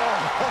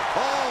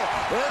 Oh,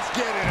 let's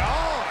get it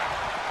on.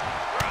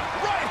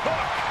 Right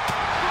hook.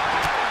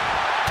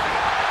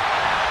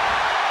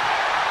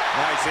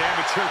 Nice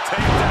amateur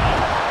takedown.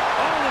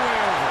 All the way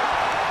over.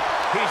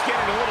 He's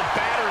getting a little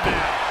battered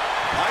now.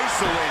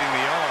 Isolating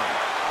the arm.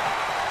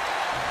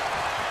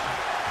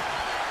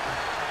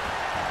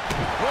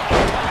 What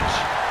a punch.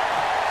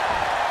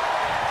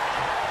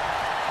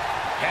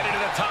 Headed to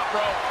the top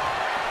rope.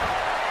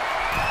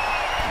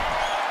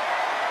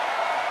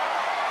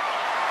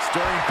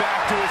 Stirring back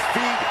to his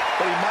feet,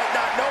 but he might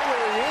not know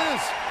where he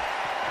is.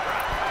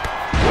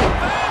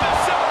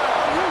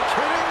 Are you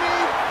kidding me?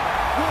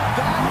 Will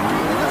that be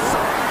the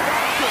deciding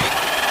factor?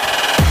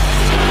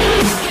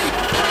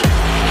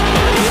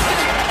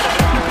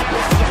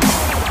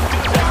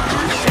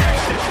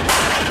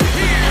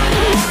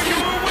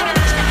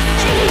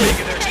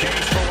 Making their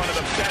case for one of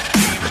the best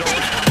teams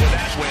around with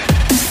that win.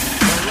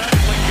 The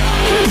wrestling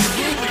gods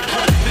absolutely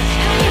blessed this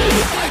year.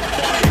 I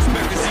fully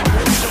expect to see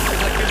more shows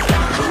like this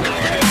down the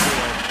road.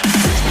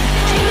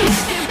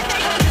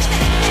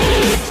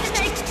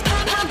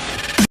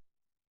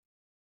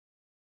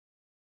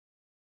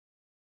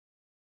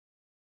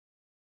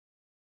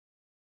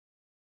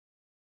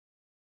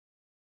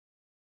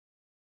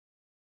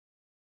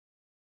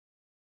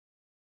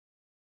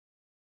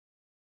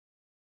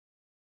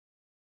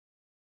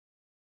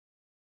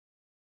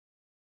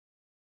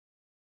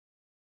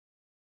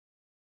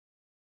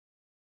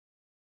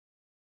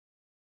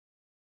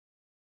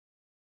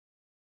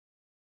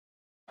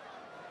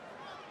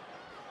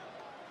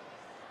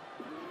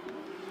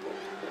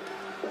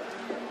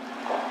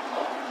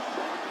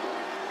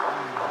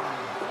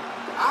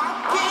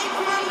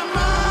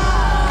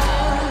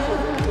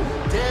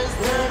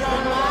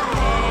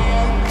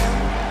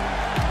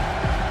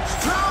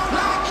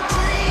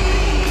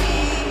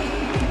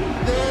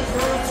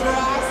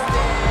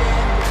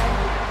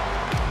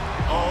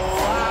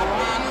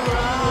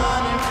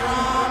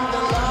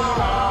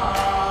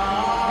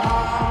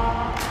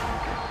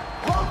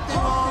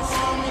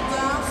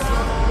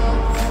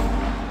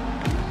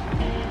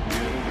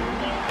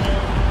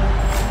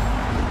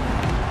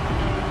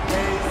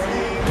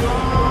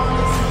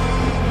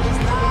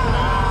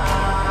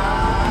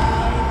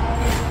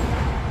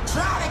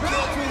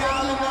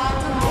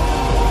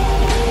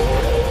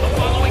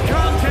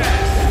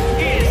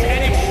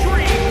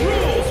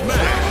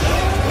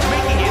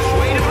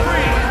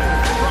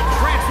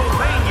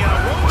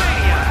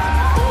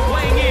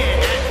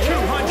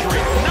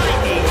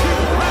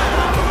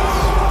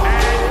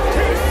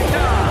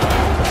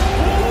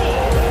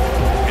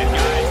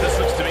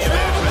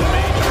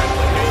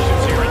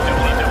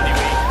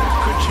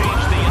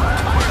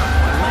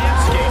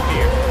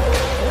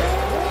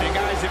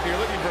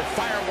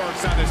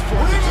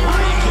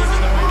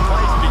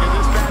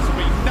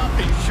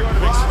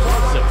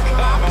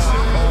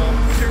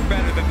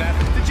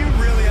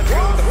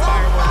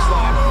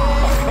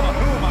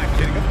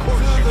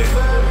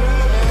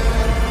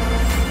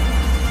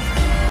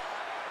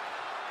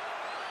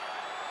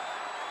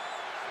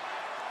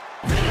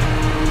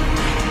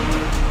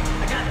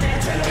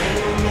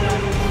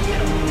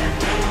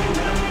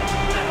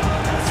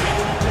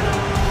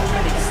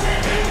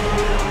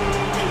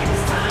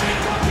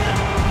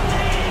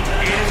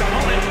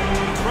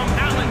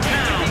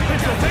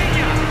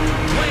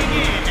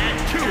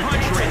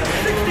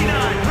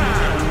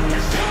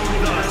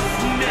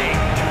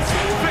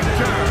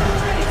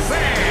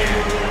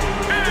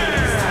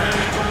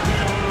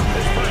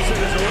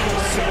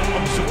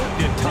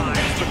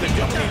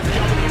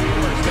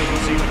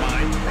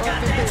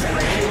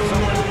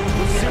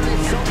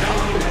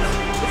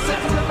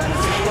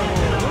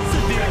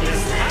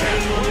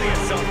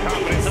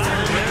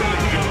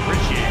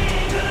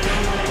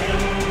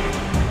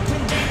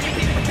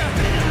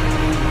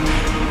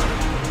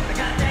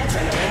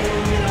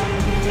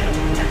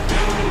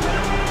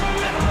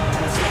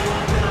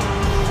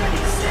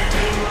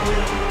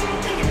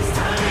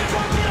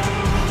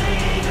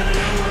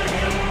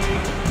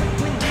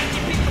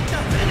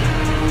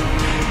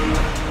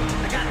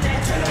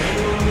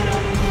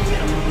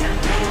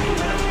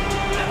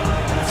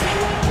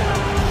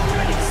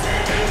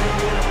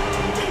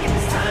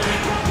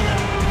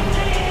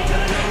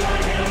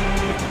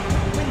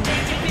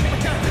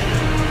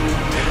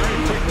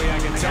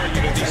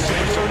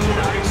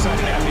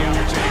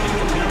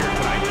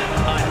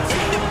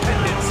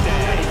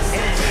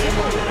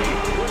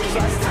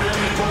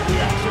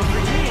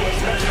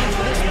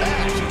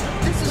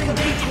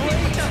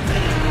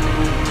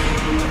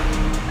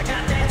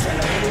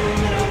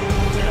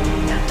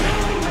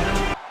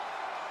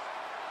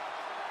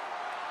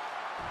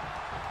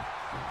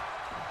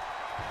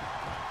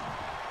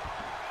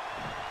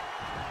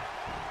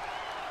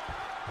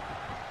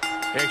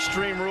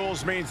 Extreme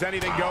rules means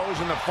anything goes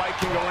and the fight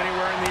can go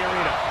anywhere in the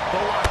arena.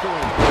 The locker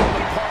room,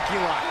 the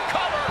parking lot.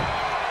 Cover!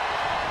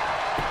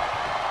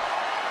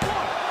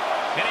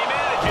 And he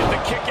manages to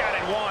kick out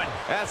at one.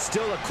 That's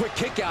still a quick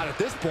kick out at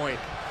this point.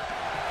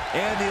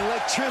 And the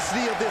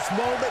electricity of this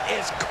moment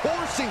is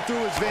coursing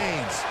through his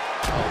veins.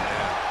 Oh,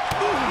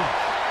 yeah.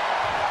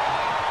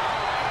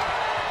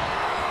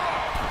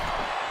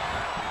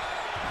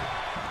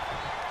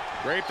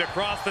 Ooh. Draped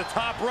across the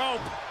top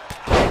rope.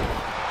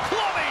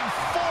 Clubbing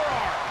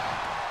forearm.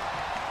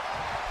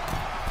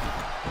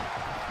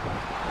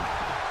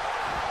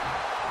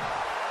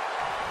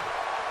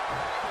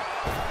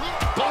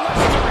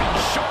 Blistering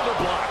shoulder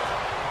block.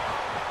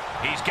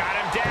 He's got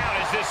him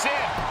down. Is this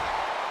it?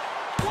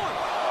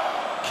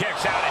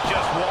 Kicks out at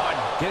just one.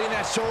 Getting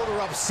that shoulder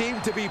up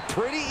seemed to be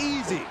pretty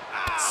easy.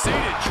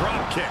 Seated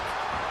drop kick.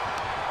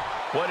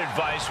 What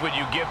advice would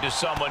you give to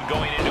someone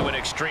going into an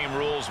Extreme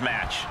Rules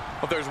match?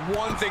 Well, if there's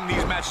one thing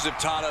these matches have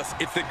taught us,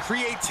 it's that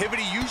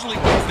creativity usually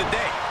wins the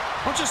day.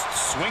 Don't just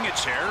swing a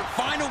chair.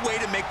 Find a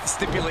way to make the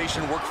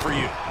stipulation work for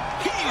you.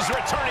 He's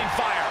returning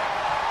fire.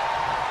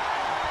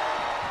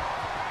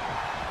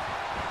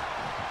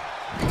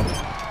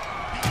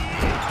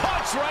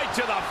 Punch right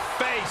to the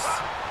face.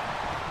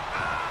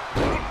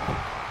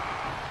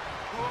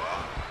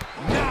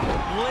 Now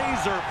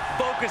laser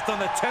focused on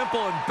the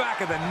temple and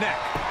back of the neck.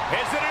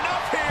 Is it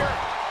enough here?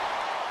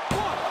 1,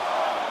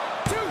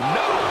 2.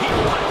 No, he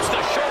pops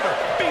the shoulder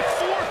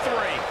before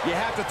 3. You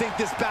have to think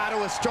this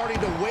battle is starting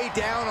to weigh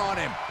down on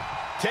him.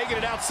 Taking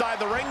it outside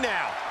the ring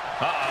now.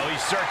 Uh-oh,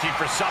 he's searching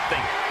for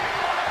something.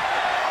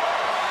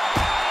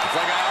 It's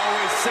like I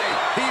always say,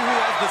 he who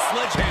has the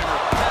sledgehammer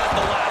has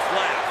the last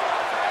laugh.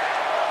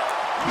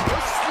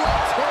 The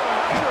sledgehammer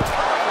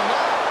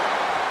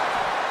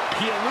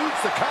He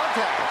eludes the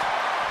contact.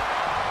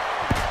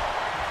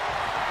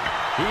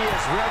 He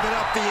is revving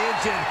up the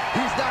engine.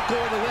 He's not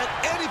going to let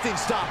anything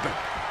stop him.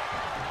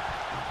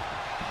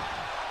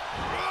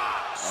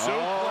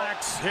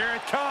 Suplex, here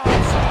it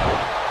comes.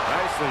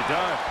 Nicely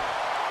done.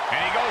 And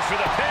he goes for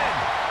the pin.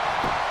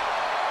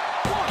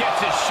 Gets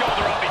his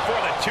shoulder up before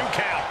the 2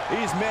 count.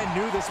 These men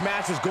knew this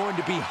match was going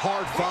to be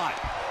hard fought.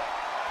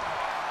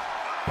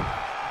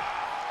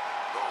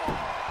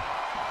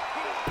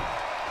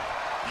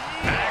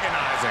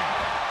 Agonizing.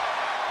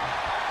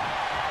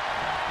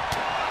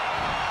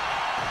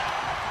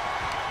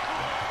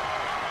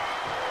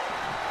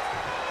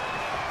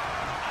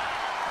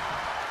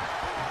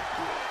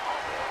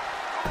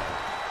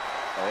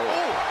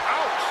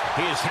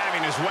 He is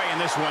having his way in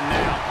this one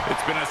now.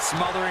 It's been a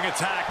smothering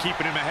attack,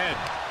 keeping him ahead.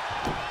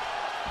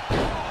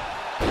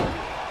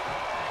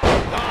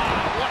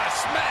 Ah, what a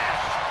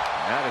smash!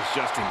 That is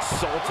just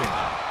insulting.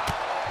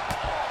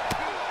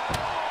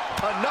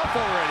 Enough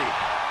already.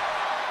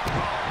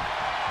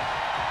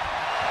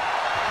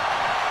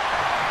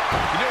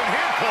 You doing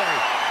here,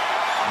 Corey?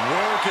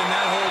 Working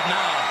that hold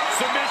now.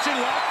 Submission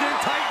locked in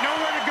tight,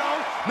 nowhere to go,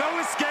 no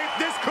escape.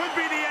 This could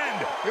be the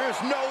end. There's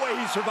no way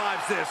he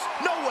survives this.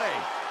 No way.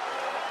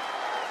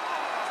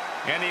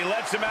 And he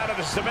lets him out of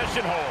the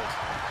submission hold.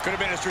 Could have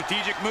been a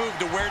strategic move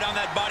to wear down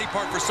that body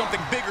part for something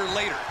bigger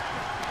later.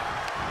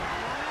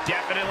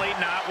 Definitely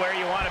not where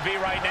you want to be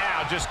right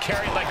now. Just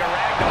carried like a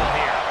ragdoll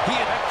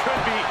here. That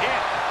could be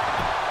it.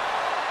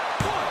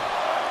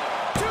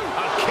 1, 2.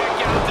 A kick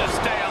out to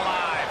stay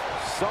alive.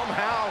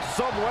 Somehow,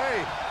 some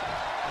way.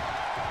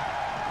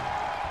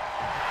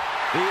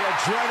 The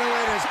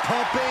adrenaline is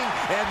pumping,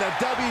 and the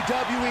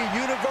WWE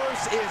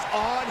Universe is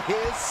on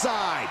his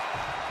side.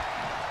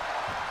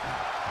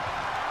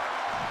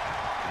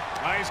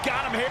 He's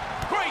got him here.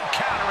 Great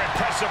counter,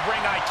 impressive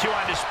ring IQ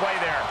on display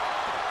there.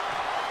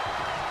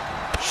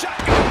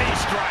 Shotgun knee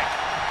strike.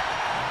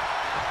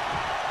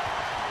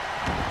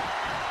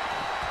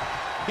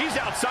 He's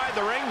outside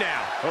the ring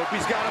now. Hope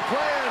he's got a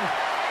plan.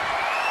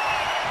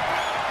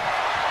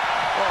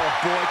 Oh,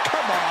 boy,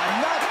 come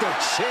on, not the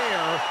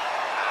chair.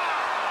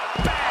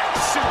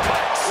 Back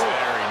suplex.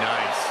 Very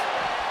nice.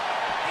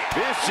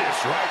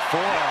 Vicious right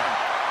forearm.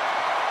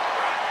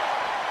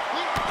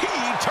 He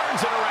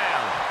turns it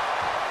around.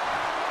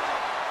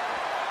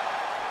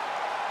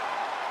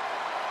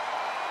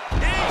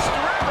 East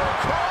River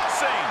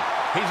crossing.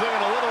 He's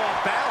looking a little off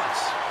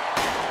balance.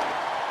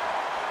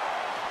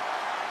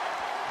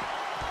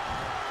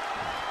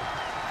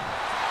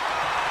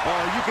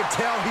 Oh, you can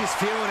tell he's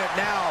feeling it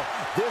now.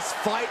 This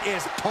fight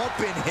is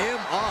pumping him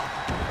up.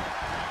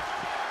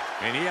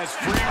 And he has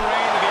free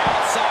reign to the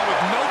outside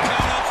with no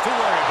countouts to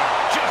worry about.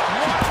 Just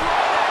one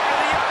right after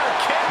the other.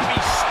 Can't be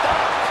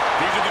stopped.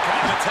 These are the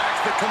kind of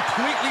attacks that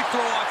completely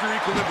throw off your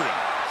equilibrium.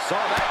 Saw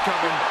that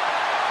coming.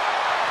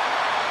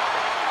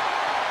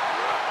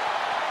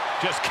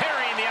 Just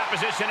carrying the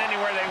opposition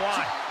anywhere they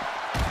want.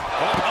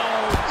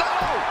 Uh-oh. No!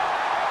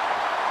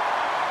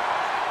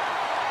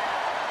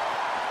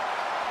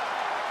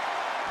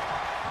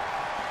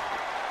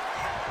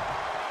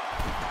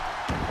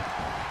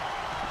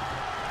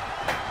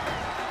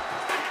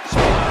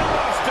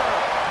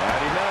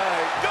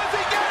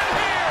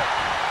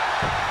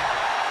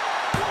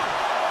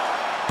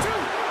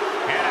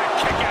 And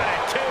a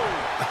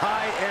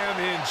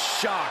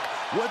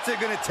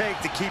to take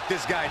to keep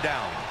this guy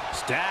down.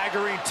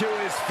 Staggering to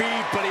his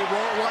feet, but he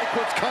won't like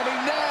what's coming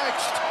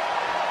next.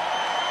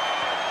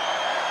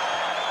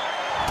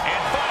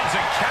 And finds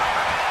a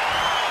counter.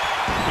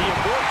 He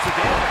avoids the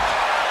damage.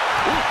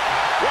 Ooh,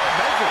 well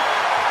measured.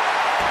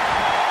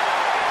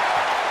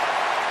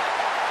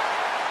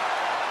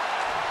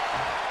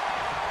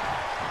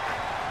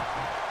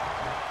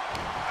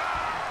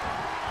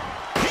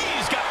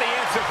 He's got the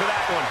answer for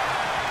that one.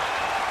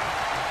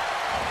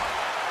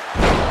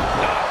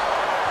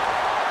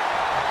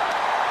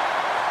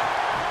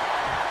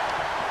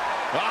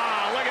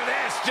 Ah, look at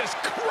this, just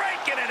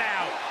cranking it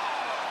out.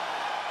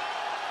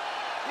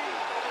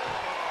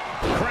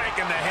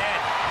 Cranking the head.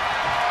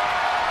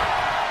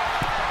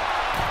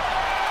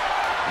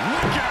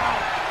 Look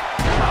out!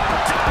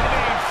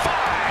 Diving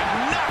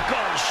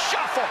five-knuckle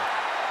shuffle.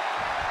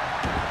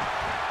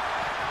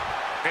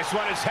 This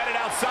one is headed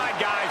outside,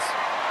 guys.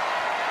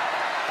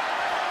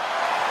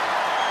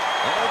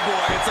 Oh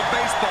boy, it's a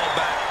baseball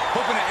bat.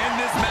 Hoping to end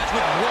this match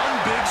with one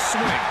big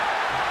swing.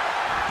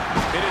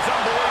 It is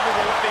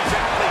unbelievable what these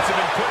athletes have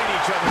been putting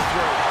each other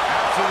through.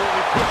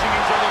 Absolutely pushing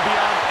each other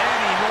beyond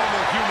any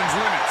normal human's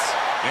limits.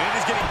 And it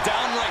is getting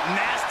downright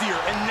nastier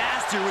and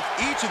nastier with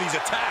each of these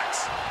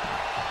attacks.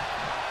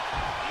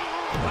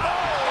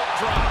 Oh,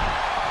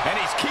 drop. And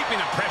he's keeping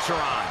the pressure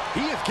on.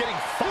 He is getting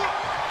fought.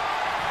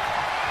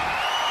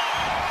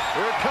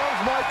 Here it comes,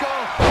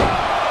 Michael.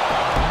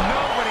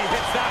 Nobody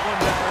hits that one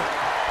better.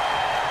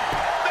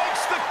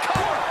 Makes the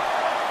cover.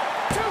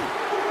 Two.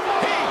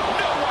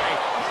 No way.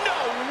 No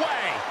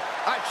way.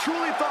 I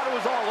truly thought it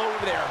was all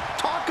over there.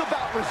 Talk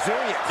about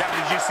resilience. Yeah,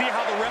 did you see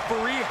how the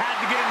referee had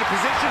to get into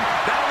position?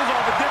 That was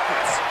all the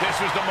difference. This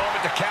was the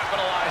moment to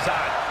capitalize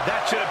on.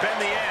 That should have been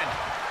the end.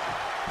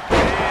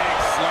 Big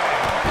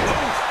slam.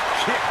 Oof.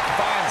 Kick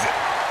finds it.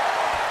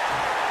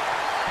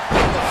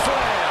 The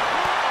slam.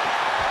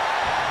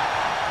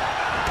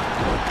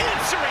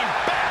 Answering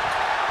back.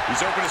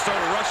 He's hoping to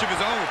start a rush of his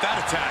own with that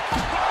attack.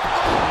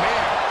 Oh,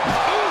 man.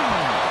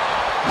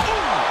 Ooh.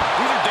 Ooh.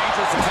 These are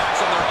dangerous attacks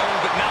on their own,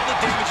 but now the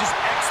damage is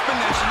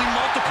exponentially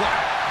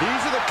multiplied.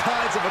 These are the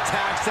kinds of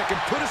attacks that can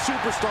put a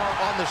superstar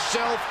on the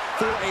shelf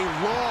for a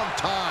long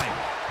time.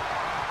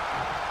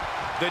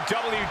 The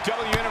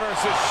WWE Universe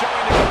is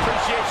showing its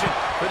appreciation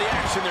for the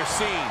action they're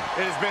seeing.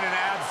 It has been an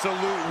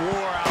absolute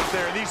war out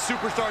there. These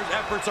superstars'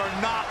 efforts are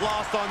not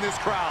lost on this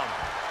crowd.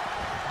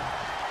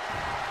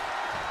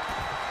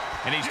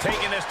 And he's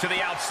taking this to the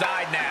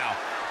outside now.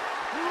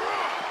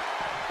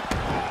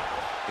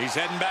 He's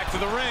heading back to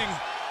the ring.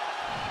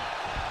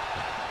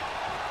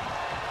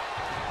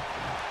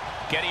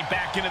 Getting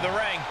back into the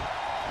ring.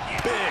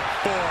 Big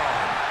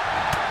forearm.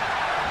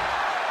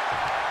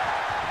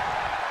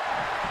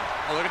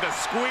 Oh, look at the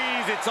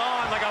squeeze. It's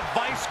on like a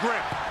vice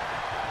grip.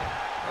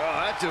 Oh,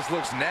 that just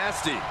looks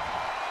nasty.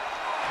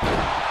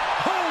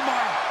 Oh,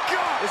 my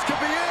God. This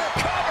could be it.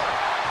 Cover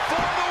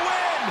for the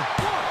win.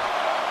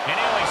 And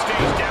he only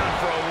stays down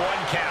for a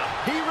 1 count.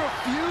 He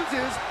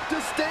refuses to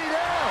stay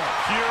down.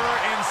 Pure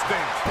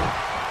instinct.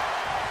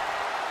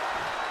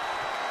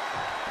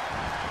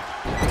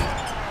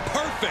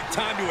 Perfect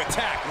time to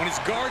attack when his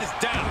guard is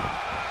down.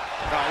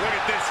 Oh, look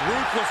at this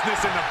ruthlessness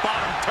in the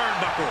bottom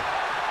turnbuckle.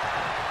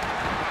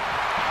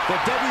 The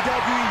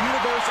WWE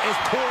Universe is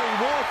pouring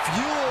more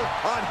fuel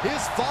on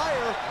his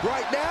fire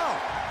right now.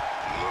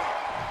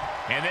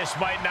 And this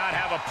might not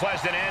have a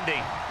pleasant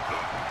ending.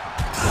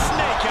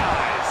 Snake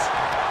eyes.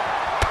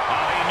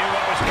 Oh, he knew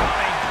what was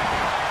coming.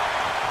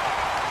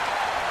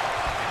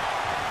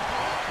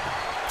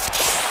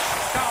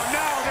 Oh,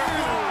 no, they're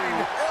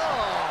blind.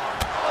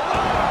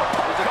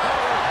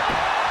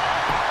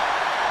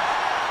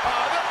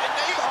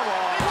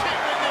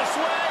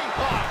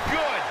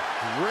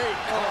 Great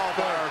call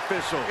by our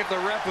official. If the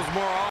ref was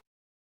more on.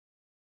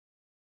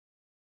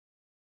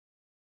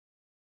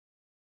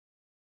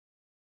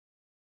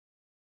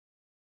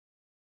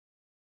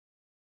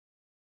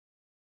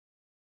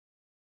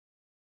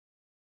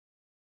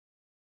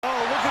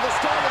 Oh, look at the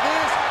start of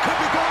this. Could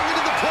be going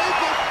into the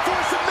playbook for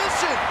a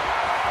submission.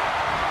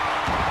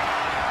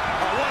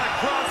 Oh, what a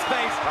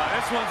crossface.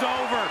 This one's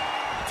over.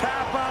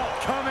 Tap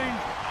out coming.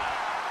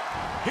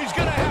 He's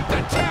going to have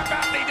to tap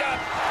out, and he does.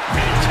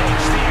 And he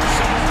takes the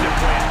exhaustive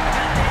win.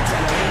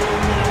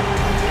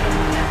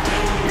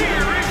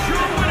 Here is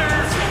your winner,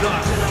 the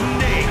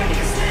Snake,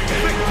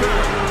 Victor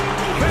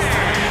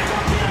Van.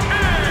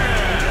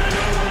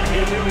 He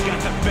really got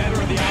the better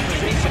of the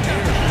opposition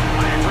here.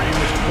 I agree, it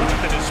was quite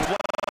the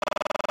display.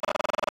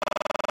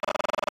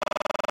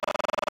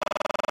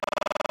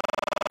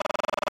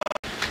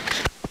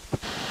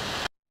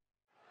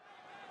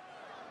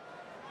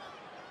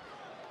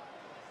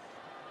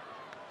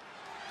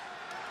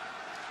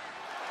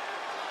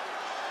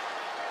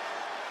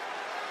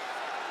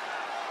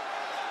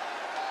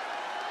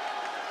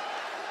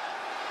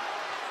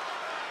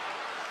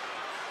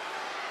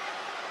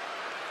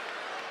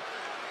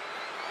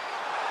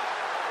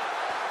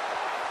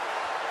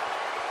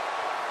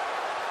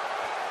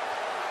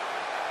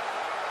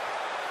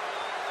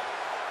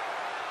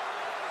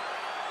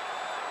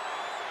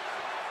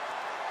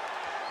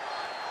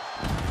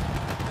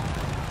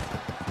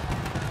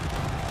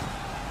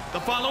 The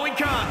following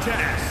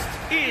contest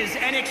is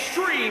an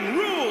Extreme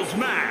Rules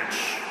match.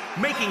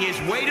 Making his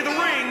way to the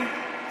ring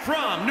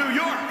from New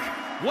York,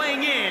 weighing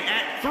in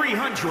at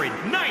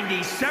 397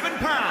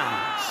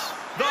 pounds,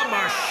 the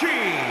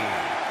Machine,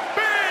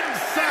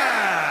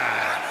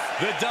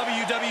 The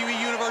WWE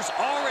Universe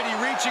already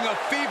reaching a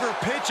fever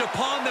pitch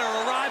upon their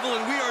arrival,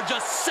 and we are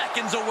just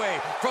seconds away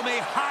from a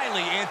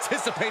highly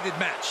anticipated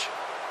match.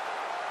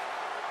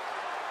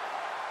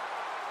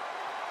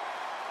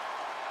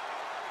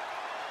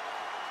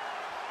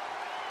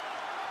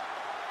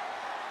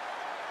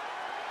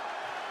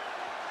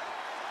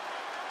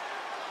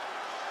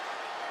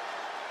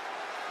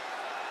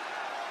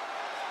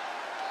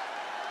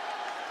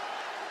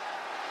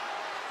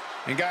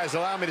 And guys,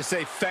 allow me to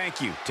say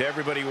thank you to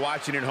everybody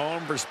watching at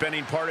home for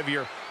spending part of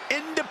your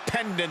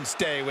Independence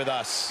Day with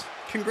us.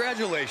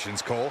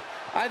 Congratulations, Cole.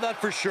 I thought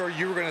for sure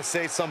you were going to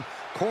say some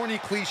corny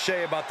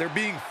cliche about there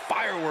being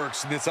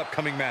fireworks in this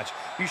upcoming match.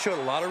 You showed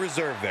a lot of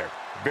reserve there.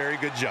 Very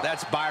good job.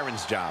 That's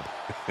Byron's job.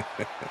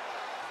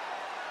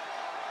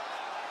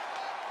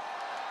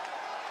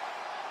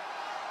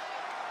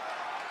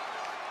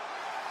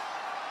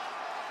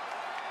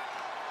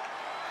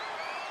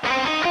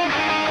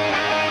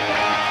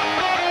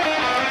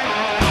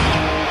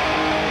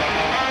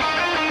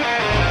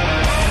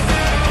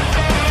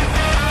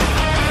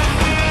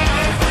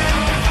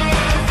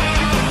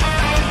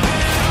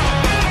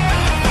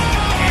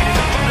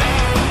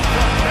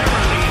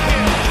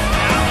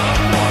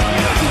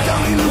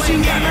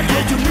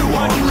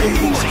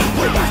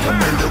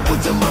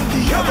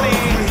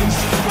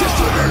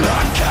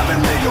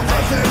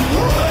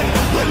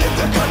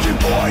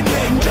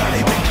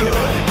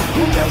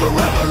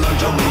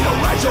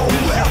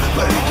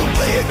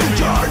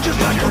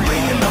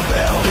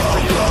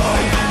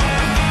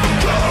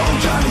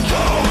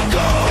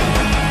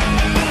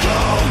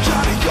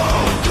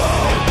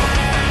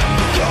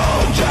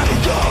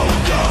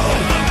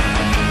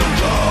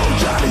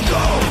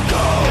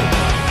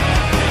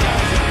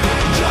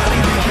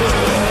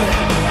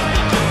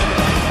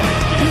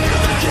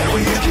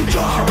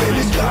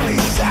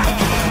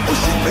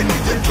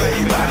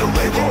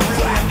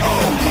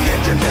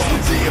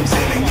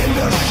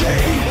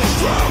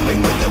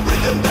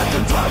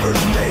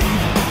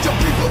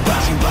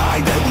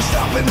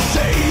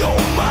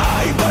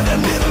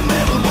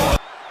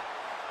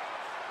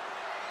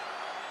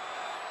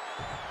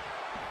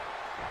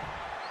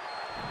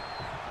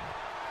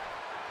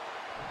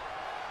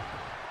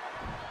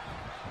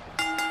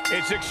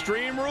 It's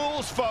Extreme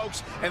Rules,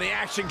 folks, and the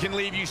action can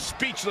leave you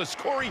speechless.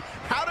 Corey,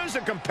 how does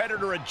a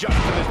competitor adjust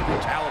to this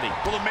brutality?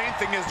 Well, the main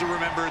thing is to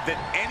remember that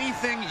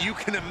anything you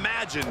can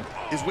imagine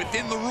is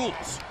within the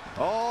rules.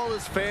 All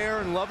is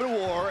fair in love and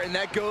war, and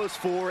that goes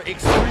for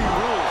Extreme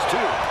Rules,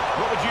 too.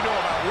 What would you know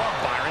about love,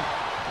 Byron?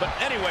 But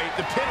anyway,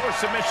 the pin or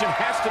submission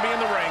has to be in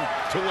the ring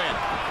to win.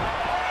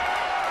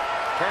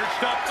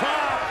 Perched up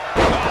top.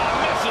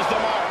 Oh, misses the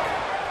mark.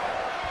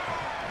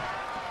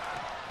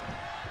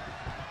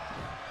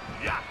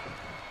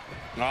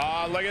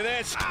 Oh, look at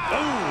this.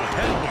 Ooh,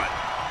 headbutt.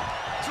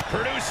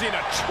 Producing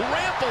a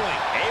trampling.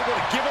 Able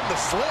to give him the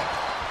slip.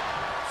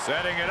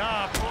 Setting it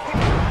up.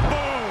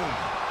 Boom.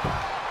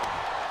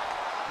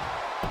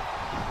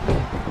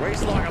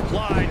 Race lock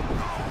applied.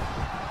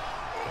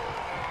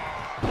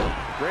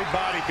 Great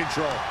body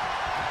control.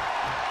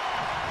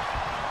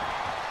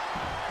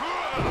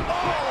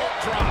 Oh,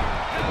 drop.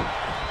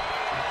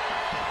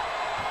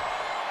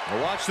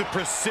 Watch the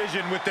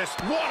precision with this.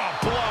 What a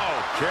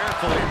blow.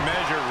 Carefully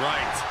measured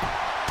right.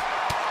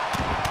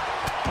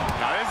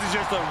 Now this is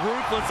just a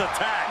ruthless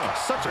attack. Oh,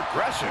 such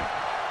aggression.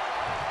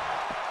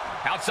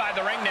 Outside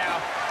the ring now.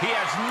 He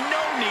has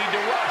no need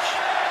to rush.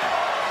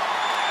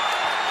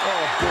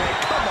 Oh, boy,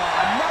 come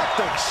on, not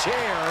the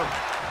chair.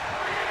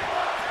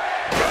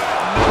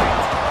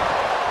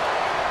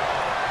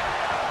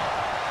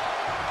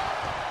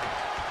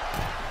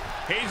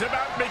 He's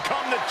about to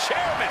become the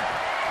chairman.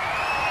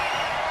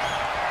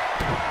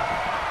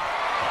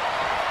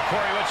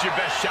 Corey, what's your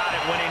best shot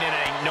at winning in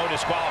a no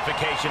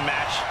disqualification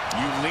match?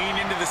 You lean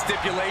into the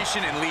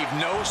stipulation and leave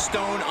no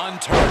stone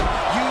unturned.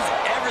 Use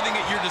everything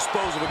at your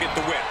disposal to get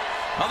the win.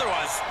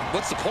 Otherwise,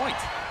 what's the point?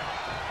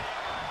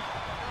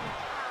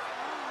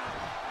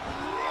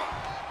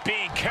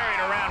 Being carried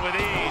around with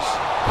ease.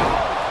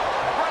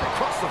 Right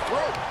across the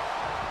throat.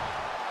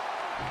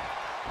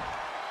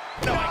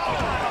 No,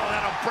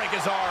 that'll break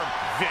his arm.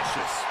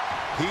 Vicious.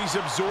 He's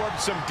absorbed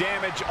some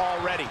damage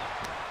already.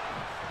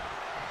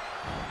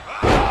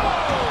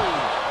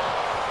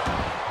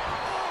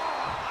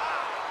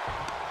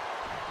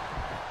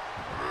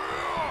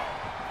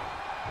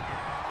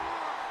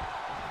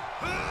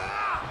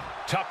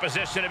 Tough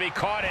position to be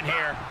caught in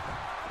here.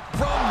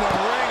 From the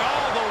ring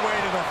all the way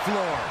to the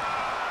floor.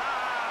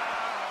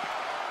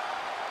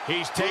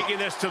 He's taking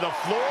this to the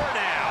floor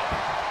now.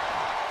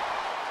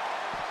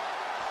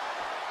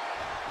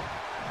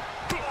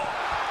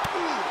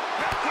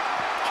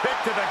 Kick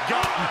to the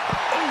gut.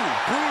 Ooh,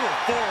 brutal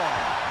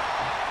forearm.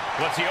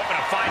 What's he open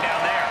to find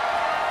down there?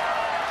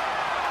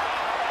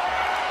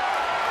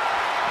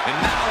 And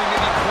now he may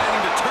be playing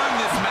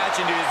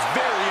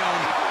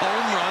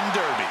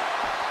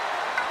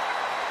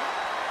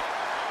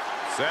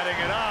Setting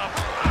it up.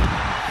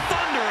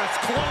 Thunderous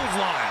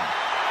clothesline.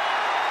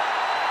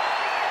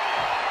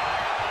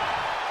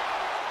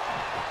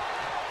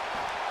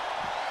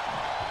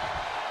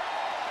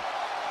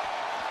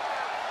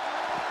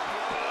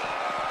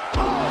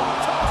 Oh,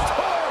 tossed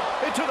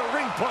hard into the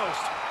ring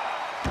post.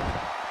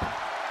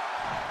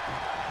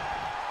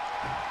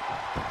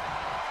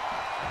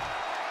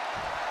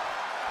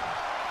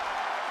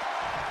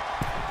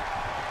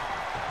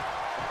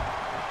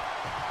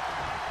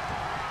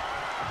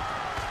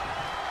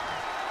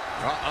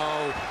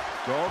 Uh-oh.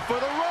 Going for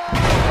the run.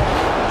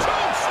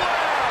 Choke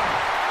slam.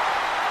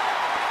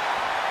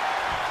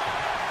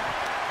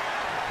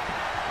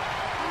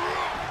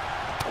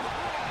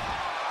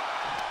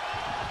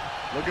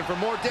 Looking for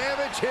more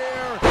damage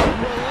here.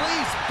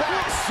 Release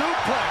back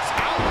suplex.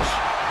 Ouch.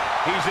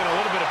 He's in a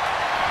little bit of...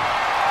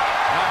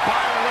 Now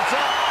Byron, what's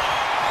up?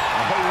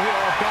 Oh, we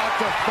are about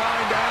to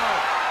find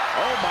out.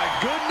 Oh, my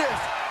goodness.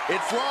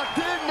 It's locked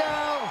in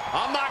now.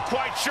 I'm not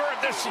quite sure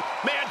if this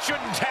man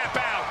shouldn't tap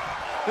out.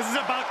 This is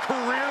about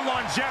career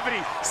longevity,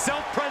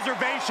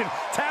 self-preservation.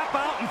 Tap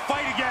out and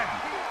fight again.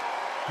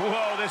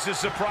 Whoa, this is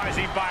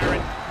surprising, Byron.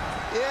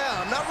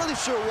 Yeah, I'm not really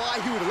sure why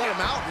he would let him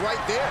out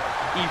right there.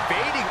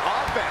 Evading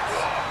offense.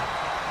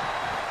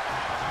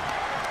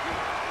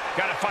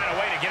 Got to find a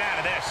way to get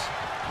out of this.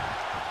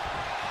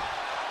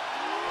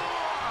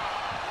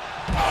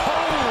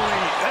 Holy,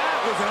 that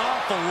was an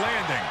awful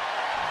landing.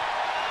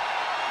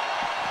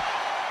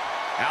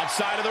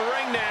 Outside of the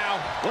ring now.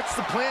 What's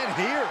the plan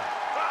here?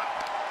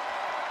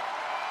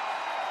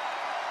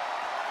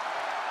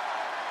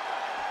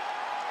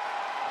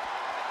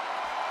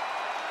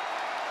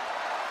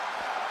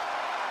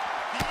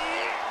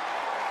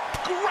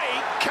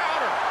 Great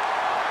counter.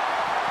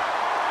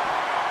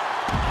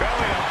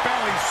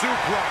 Belly-to-belly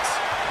suplex.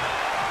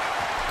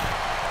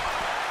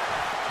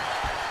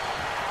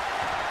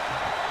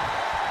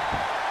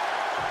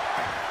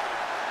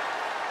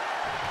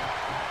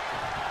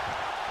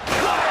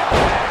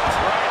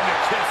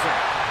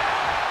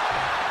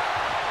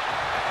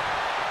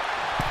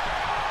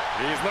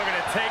 He's looking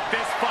to take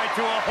this fight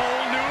to a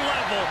whole new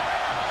level.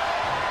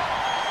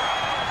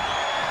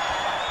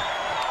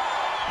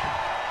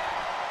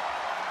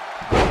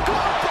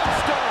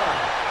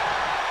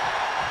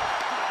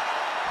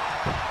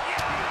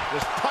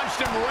 Just punched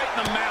him right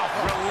in the mouth.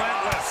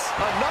 Relentless.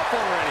 Enough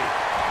already.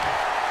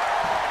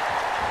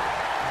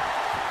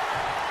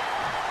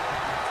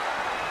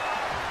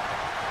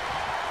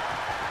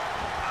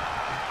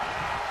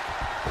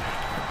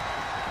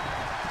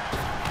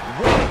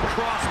 Running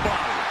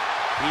crossbody.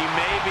 He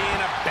may be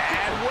in a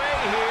bad way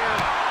here.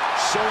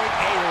 Showing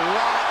a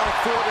lot of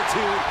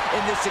fortitude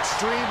in this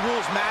Extreme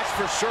Rules match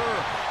for sure,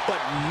 but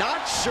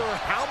not sure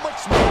how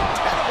much more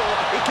tenable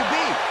it can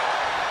be.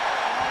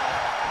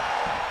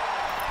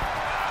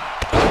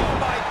 Oh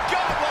my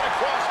God, what a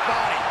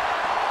crossbody.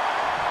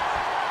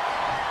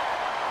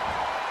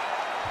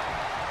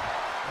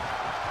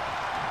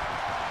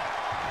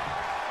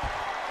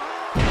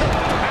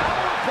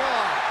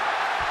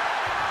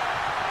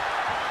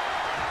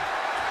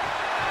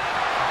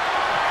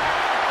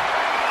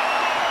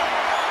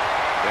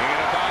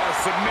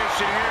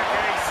 Submission here,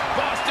 Case.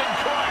 Boston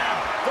Crab,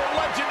 the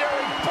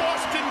legendary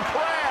Boston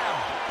Crab.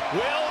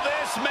 Will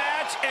this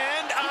match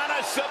end on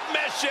a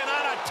submission,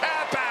 on a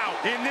tap out?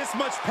 In this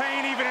much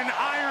pain, even an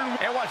iron...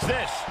 And watch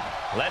this.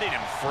 Letting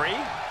him free?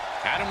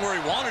 Had him where he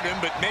wanted him,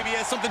 but maybe he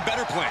has something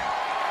better planned.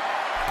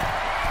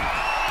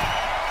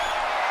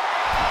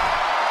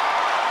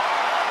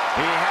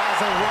 He has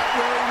him right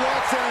where he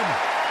wants him.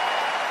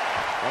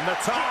 From the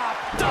top,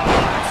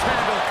 Donny's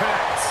handle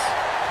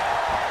connects.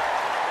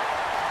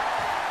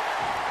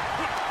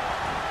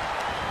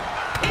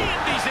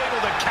 He's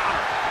able to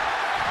counter.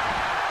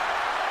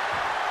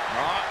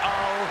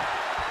 Uh-oh.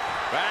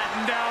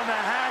 Batten down the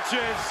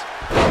hatches.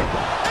 F5!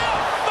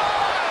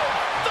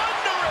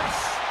 Thunderous!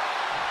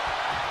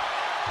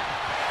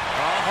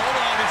 Hold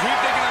on. Is he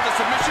thinking of a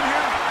submission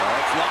here? Oh,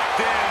 it's locked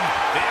in.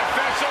 The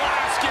official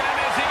asking him,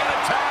 is he going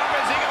to tap?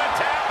 Is he going to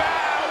tap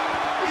out?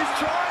 He's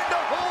trying to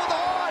hold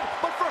on,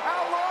 but for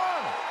how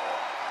long?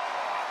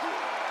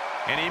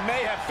 And he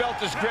may have felt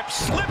his grip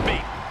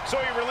slipping, so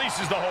he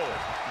releases the hold.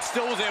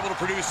 Still was able to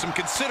produce some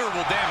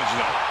considerable damage,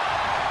 though.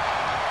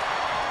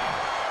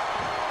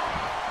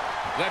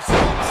 Left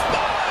spine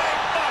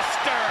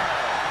buster.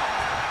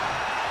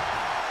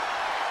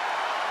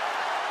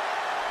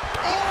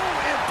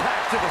 Oh,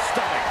 impact to the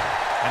stomach.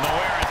 And the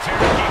wear and tear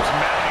keeps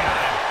mounting on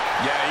him.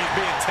 Yeah, he's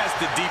being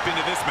tested deep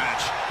into this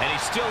match. And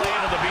he's still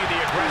able to be the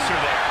aggressor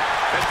there.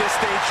 At this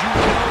stage, you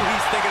know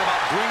he's thinking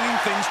about bringing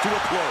things to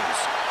a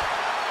close.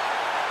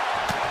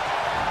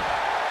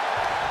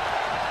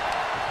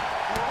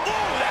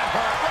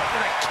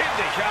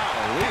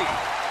 Golly.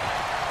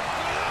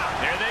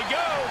 There they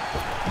go.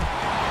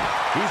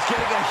 He's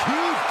getting a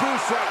huge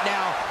boost right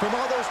now from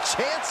all those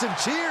chants and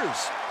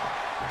cheers.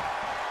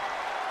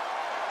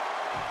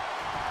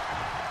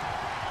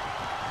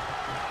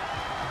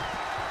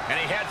 And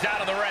he heads out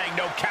of the ring.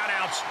 No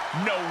countouts,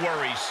 no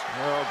worries.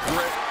 Oh,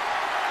 great.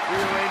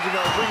 Rearranging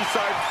our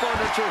ringside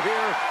furniture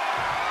here.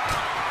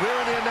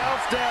 Clearing the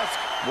announce desk.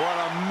 What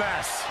a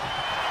mess.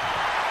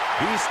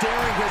 He's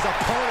staring his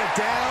opponent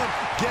down,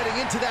 getting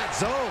into that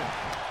zone.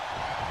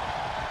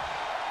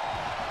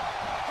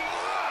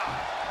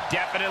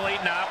 Definitely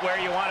not where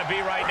you want to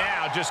be right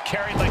now. Just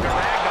carried like a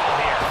ragdoll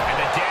here. And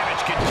the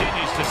damage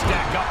continues to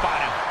stack up on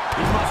him.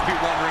 He must be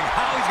wondering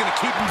how he's going to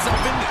keep himself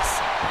in this.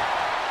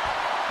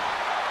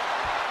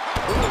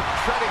 Ooh,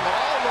 treading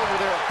all over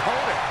their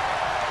opponent.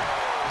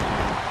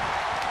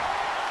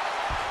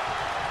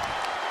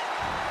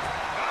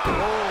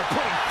 Oh,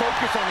 putting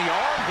focus on the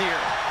arm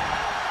here.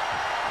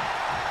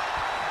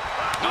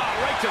 Oh,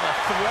 right to the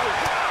throat.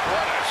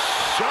 What a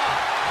shot.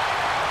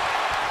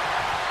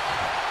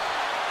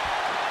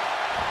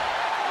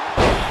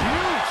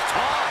 Huge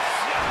toss.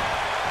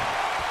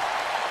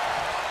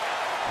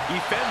 He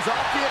fends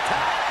off the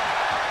attack.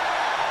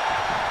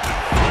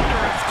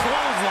 Thunderous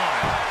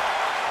clothesline.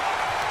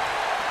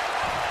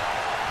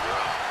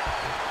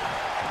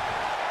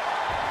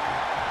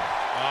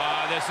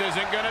 This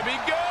isn't going to be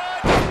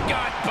good.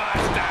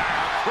 Gutbuster.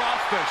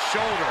 Across the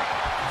shoulder.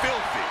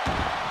 Filthy.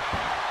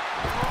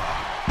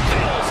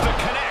 Fails to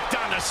connect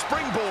on the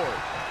springboard.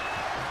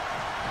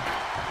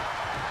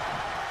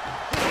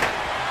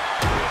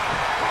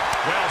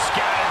 Well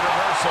scattered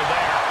reversal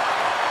there.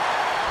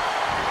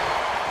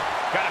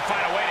 Got to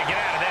find a way to get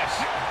out of this.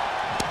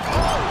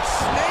 Oh,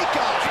 snake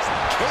eyes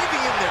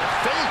caving in their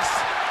face.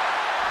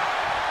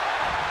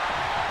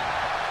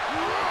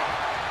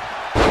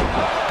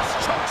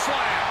 Choke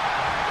slam.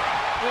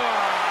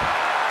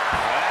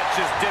 That's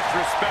just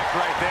disrespect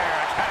right there.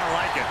 I kind of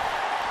like it.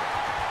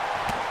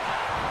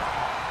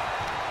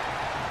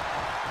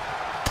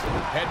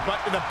 Headbutt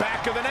to the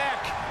back of the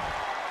neck.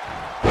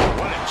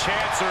 What a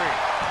chancery.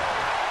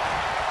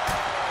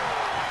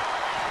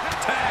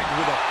 Tagged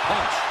with a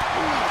punch.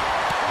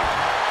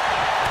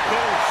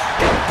 Punch.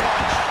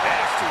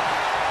 Nasty.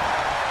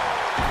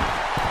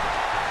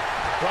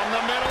 From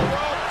the middle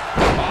rope.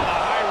 Oh,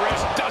 the high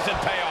risk doesn't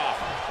pay off.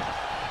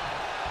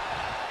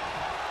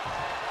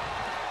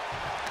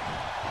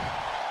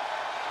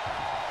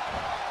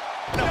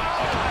 No.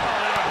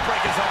 That'll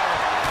break his arm.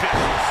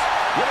 Vicious.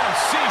 Well,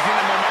 seizing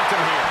the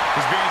momentum here.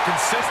 He's being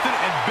consistent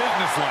and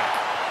businesslike.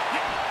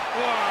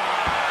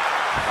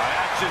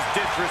 That's just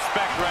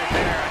disrespect right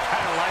there. I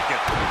kind of like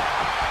it.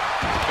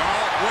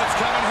 Oh, what's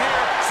coming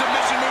here?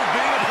 Submission move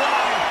being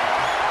applied.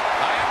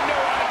 I have no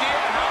idea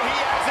how he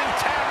hasn't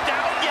tapped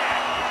out yet.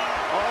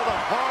 All the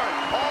heart,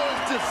 all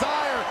his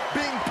desire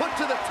being put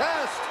to the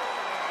test.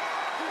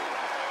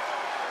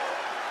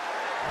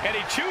 And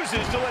he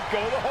chooses to let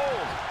go of the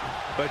hold.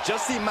 But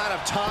just the amount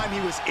of time he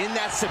was in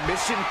that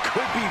submission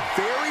could be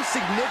very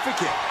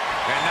significant.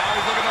 And now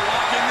he's looking to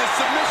lock in this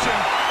submission.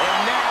 And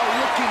now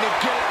looking to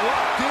get it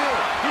locked in.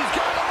 He's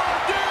got it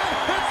locked in.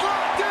 It's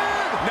locked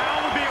in. Now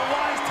would be a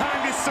wise time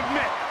to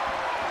submit.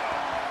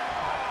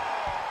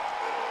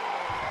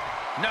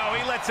 No,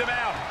 he lets him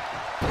out.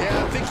 Yeah,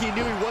 I think he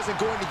knew he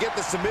wasn't going to get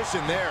the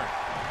submission there.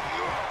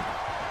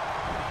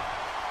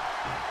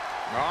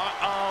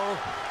 Uh-oh.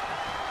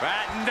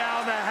 Batten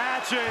down the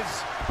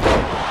hatches.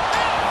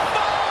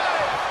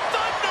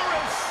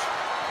 Thunderous!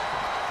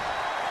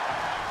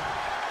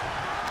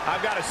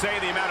 I've got to say,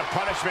 the amount of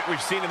punishment we've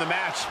seen in the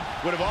match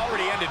would have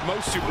already ended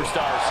most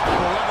superstars. The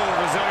level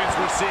of resilience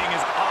we're seeing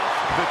is off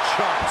the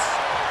charts.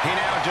 He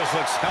now just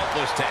looks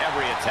helpless to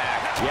every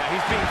attack. Yeah,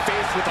 he's being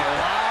faced with a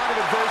lot of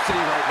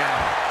adversity right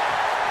now.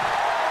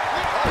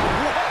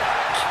 Oh, what a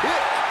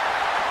kick.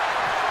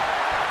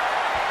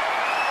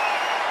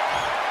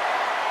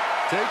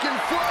 Taking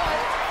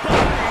flight.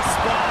 Body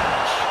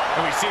splash.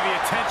 And we see the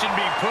attention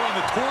being put on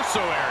the torso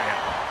area.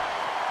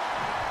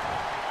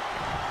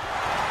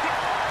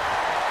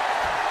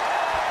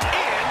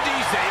 And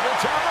he's able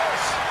to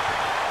reverse.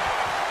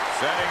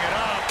 Setting it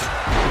up.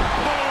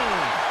 Boom.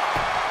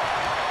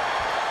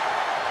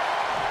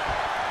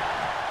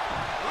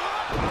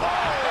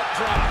 Oh,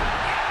 drop.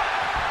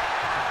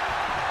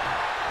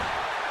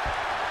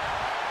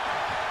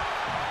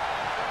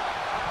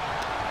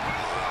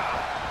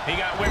 He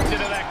got whipped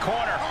into that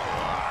corner.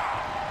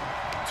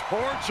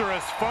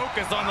 Torturous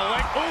focus on the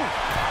leg. Ooh.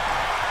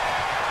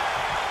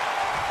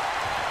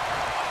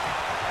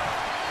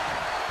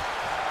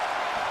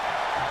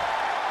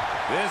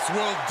 This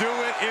will do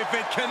it if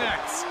it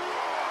connects.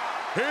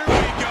 Here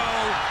we go.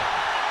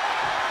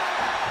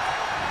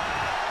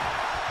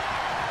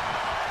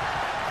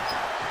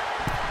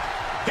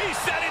 He's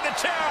setting the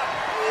chair up,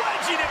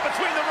 wedging it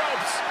between the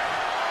ropes.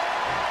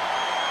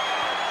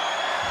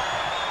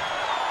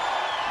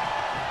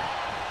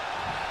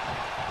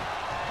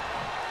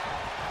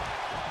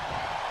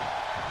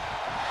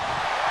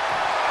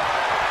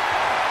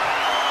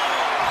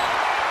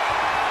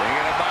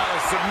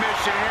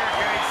 Submission here,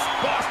 guys.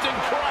 Boston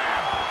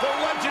Crab, the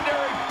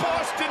legendary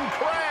Boston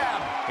Crab.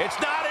 It's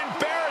not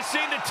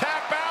embarrassing to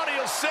tap out.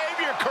 He'll save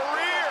your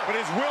career. But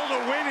his will to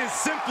win is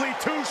simply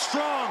too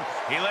strong.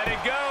 He let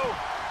it go.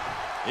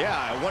 Yeah,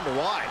 I wonder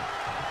why.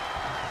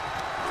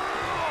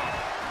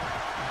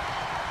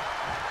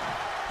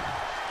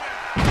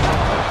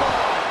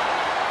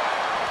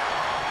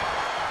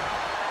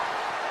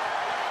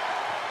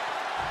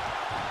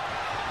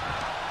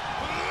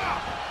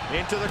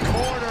 to the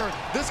corner.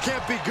 This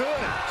can't be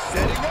good.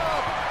 Setting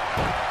up.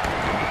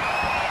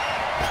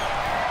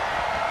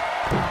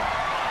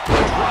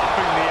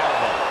 Dropping the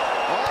elbow.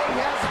 All he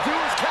has to do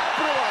is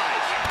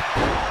capitalize.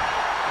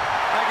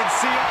 I can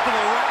see up to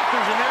the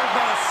rafters, and there's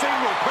not a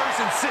single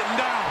person sitting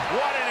down.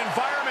 What an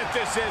environment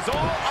this is.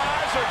 All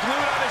eyes are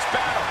glued on this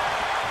battle.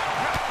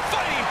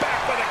 Fighting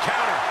back with a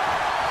counter.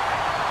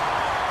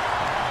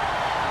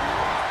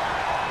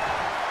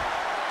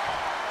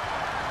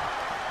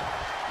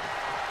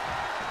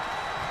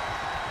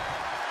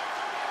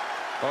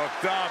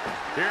 Hooked up.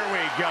 Here we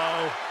go.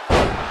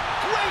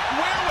 Great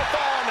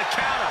wherewithal on the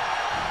counter.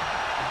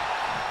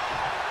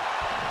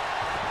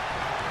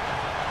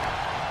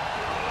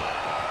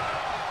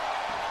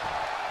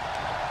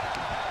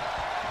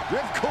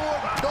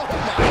 Ripcord. Oh,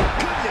 my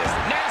goodness.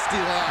 Nasty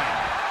line.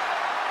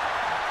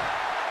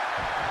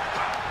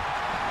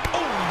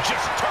 Oh,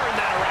 just turn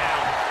that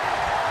around.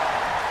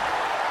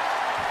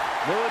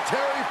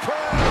 Military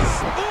press.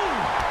 Ooh.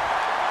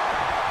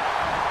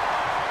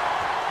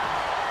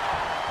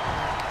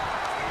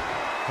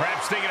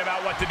 Perhaps thinking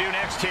about what to do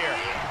next here.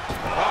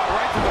 Oh,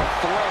 right to the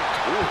throat.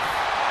 Ooh.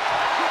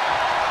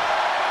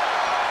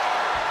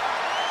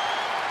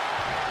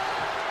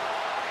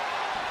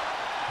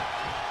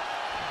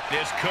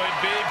 This could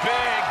be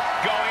big.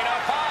 Going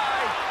up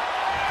high.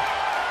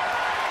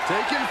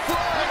 Taking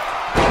flight.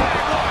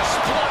 What a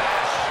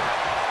splash.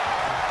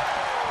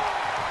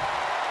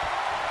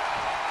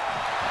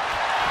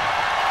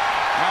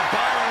 Now,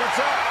 Byron,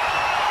 what's up?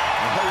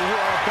 Oh,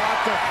 we're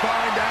about to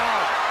find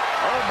out.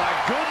 Oh, my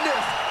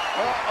goodness.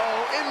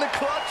 Uh-oh, in the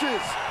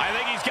clutches. I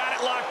think he's got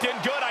it locked in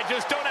good. I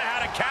just don't know how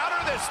to counter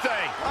this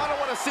thing. I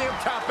don't want to see him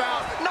tap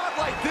out. Not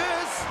like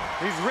this.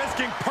 He's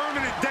risking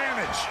permanent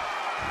damage.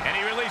 And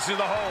he releases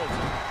the hold.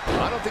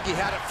 I don't think he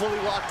had it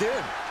fully locked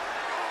in.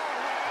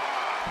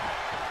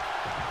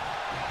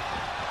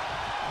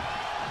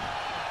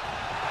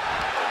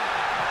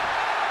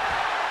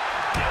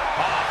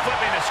 Oh,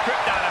 flipping the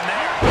script on him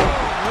there.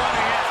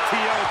 Running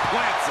FTO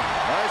plants him.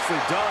 Nicely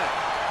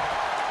done.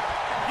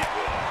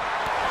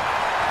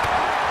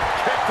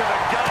 Kick to the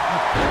gut.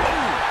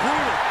 Ooh,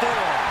 brutal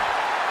form.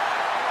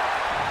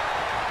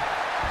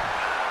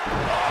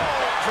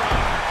 Oh,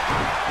 drop.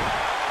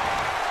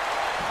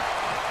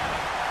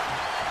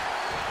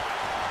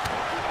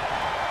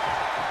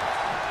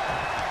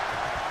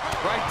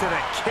 Right to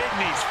the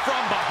kidneys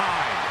from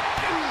behind.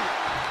 Ooh.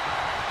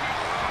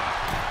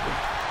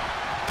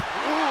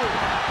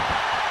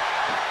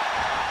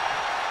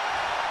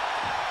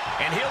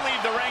 And he'll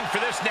leave the ring for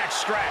this next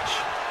stretch.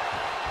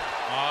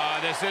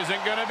 This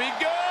isn't going to be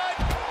good.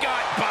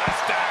 Gut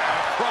buster.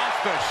 Across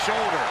the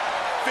shoulder.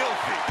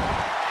 Filthy.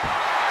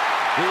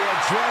 The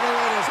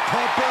adrenaline is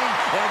pumping,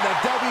 and the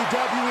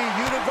WWE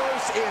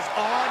Universe is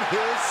on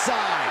his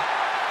side.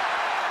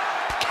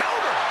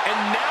 Counter. And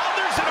now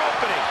there's an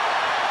opening.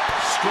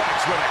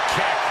 Strikes with a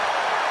kick.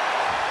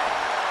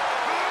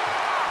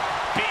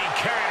 Being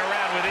carried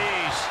around with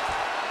ease.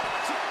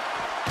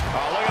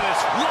 Oh, look at this.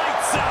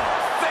 Lights out.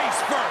 Face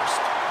first.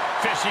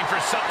 Fishing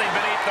for something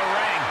beneath the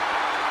ring.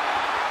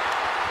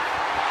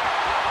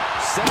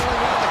 Settling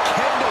on the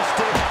kendo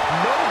stick.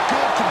 No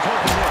good can come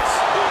from this.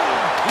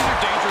 These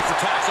are dangerous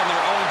attacks on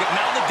their own, but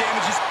now the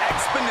damage is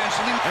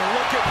exponentially. And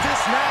look at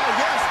this now.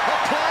 Yes,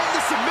 applying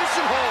the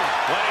submission hold.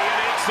 What a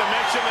unique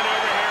submission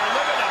maneuver here.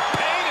 Look at the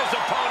pain his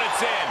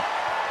opponent's in.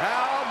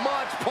 How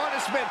much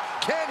punishment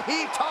can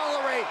he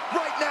tolerate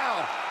right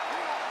now?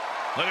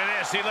 Look at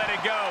this. He let it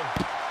go.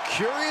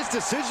 Curious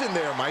decision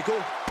there, Michael.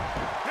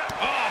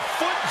 Oh,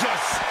 foot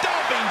just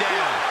stomping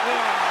down.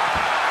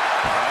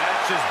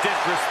 That's just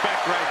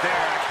disrespect right there.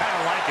 I kind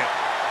of like it.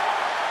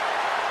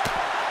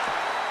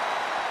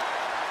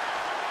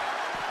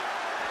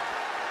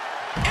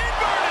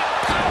 Inverted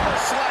power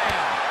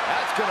slam.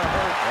 That's going to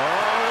hurt.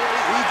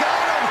 Oh, he got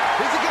him.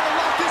 Is he going to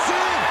lock this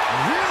in?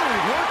 Really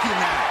working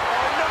that.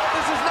 Oh, no,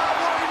 this is not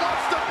where he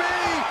wants to be.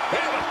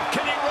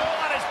 Can he roll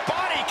on his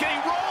body? Can he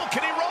roll?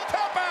 Can he roll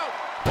tap out?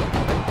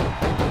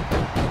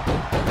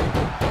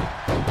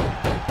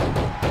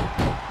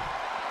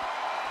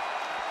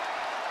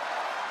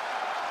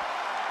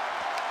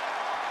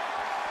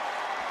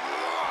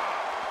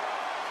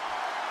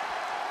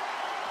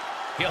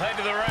 He'll head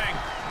to the ring.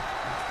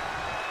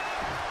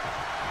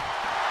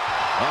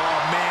 Oh,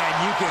 man,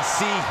 you can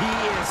see he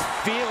is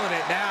feeling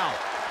it now.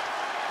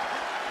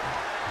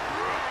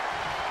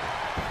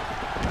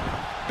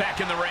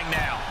 Back in the ring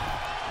now.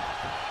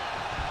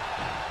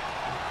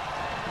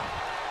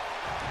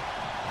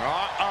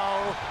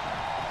 Uh-oh.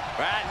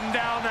 Batten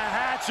down the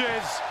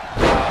hatches.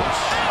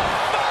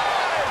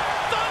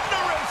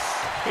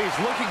 Thunderous! He's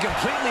looking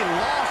completely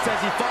lost as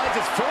he finds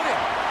his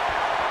footing.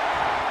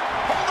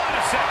 Hold on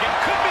a second.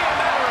 Could be a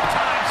matter of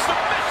time.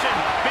 Submission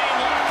being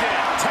locked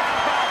in.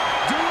 Tap out.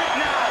 Do it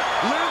now.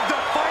 Live to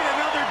fight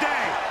another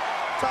day.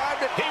 Time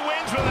to... He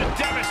wins with a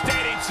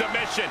devastating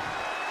submission.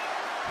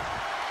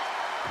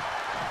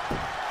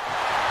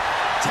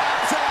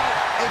 Taps out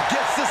and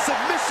gets the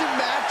submission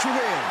match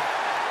win.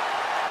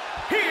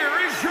 Here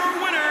is your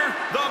winner,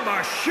 the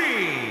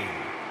Machine,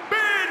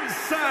 Ben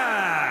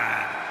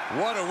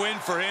What a win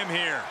for him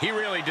here. He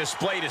really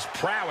displayed his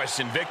prowess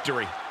in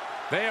victory.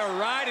 They are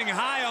riding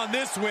high on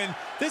this win.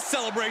 This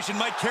celebration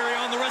might carry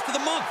on the rest of the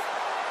month.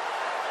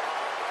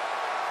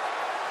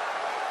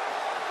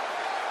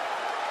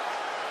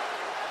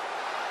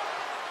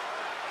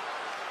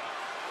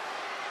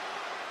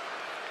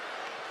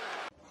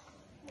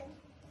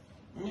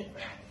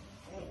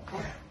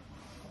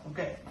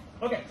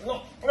 Okay,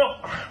 no.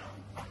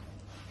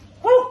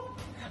 Woo!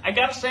 I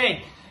gotta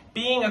say,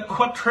 being a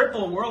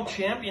quadruple world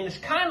champion is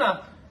kind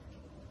of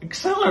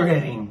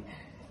exhilarating.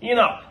 You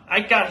know, I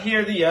got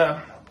here the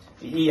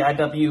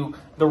EIW,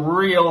 the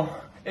real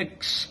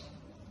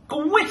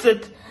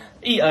exquisite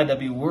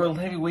EIW World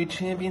Heavyweight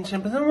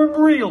Championship, the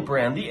real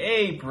brand, the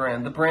A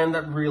brand, the brand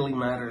that really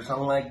matters,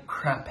 unlike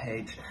crap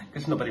page,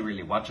 because nobody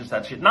really watches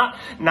that shit. Not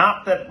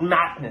that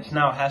Madness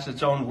now has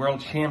its own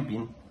world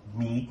champion,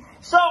 me.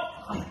 So,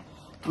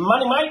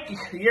 Money Mike,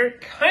 you're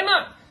kind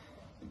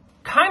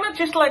of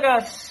just like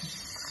a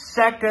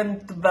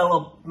second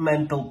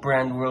developmental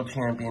brand world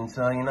champion.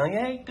 So, you know,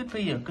 yeah, good for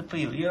you.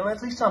 You know,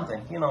 at least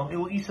something. You know, it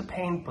will ease the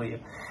pain for you.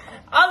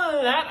 Other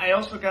than that, I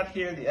also got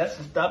here the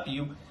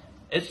SSW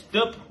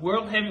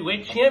World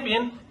Heavyweight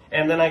Champion,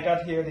 and then I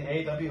got here the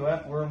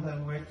AWF World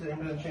Heavyweight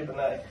Championship, and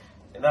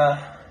the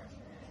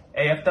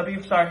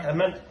AFW, sorry, I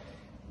meant,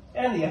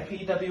 and the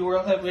FEW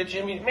World Heavyweight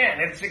Champion. Man,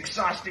 it's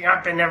exhausting.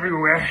 I've been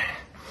everywhere.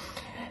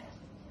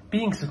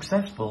 Being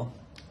successful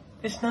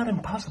is not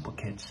impossible,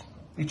 kids.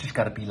 You just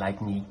gotta be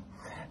like me.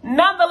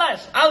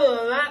 Nonetheless, other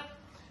than that,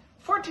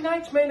 for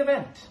tonight's main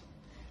event,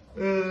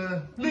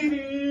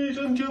 ladies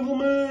and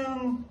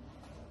gentlemen,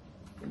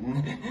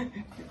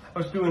 I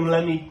was doing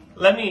let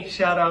me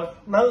shout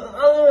out.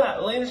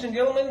 Ladies and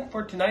gentlemen,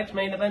 for tonight's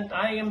main event,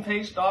 I am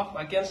faced off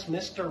against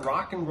Mr.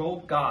 Rock and Roll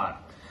God.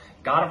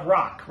 God of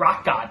Rock.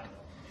 Rock God.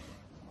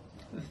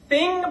 The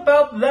thing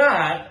about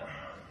that,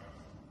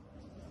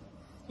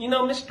 you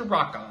know, Mr.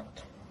 Rock God,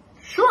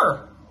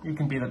 sure, you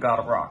can be the God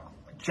of Rock.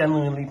 I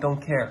genuinely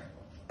don't care.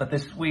 But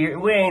this, we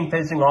ain't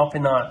facing off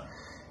in a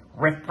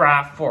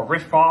riff-raff or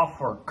riff-off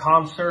or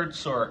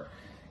concerts or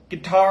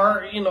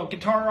guitar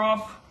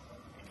off.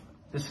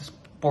 This is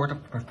sport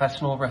of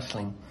professional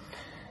wrestling.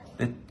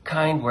 The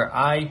kind where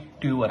I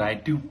do what I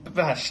do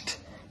best,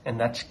 and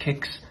that's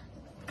kicks,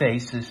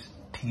 faces,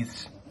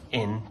 teeth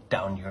in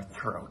down your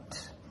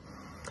throat.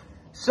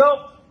 So,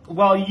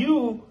 while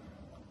you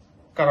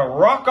gotta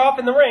rock off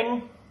in the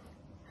ring,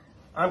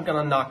 I'm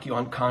gonna knock you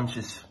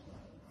unconscious,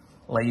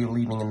 lay you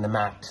leaving in the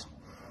mat.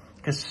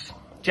 Because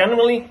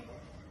generally,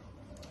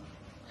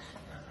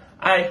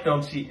 I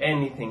don't see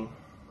anything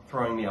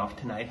throwing me off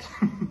tonight.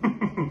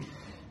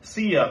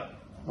 See ya,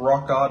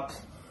 Rock God.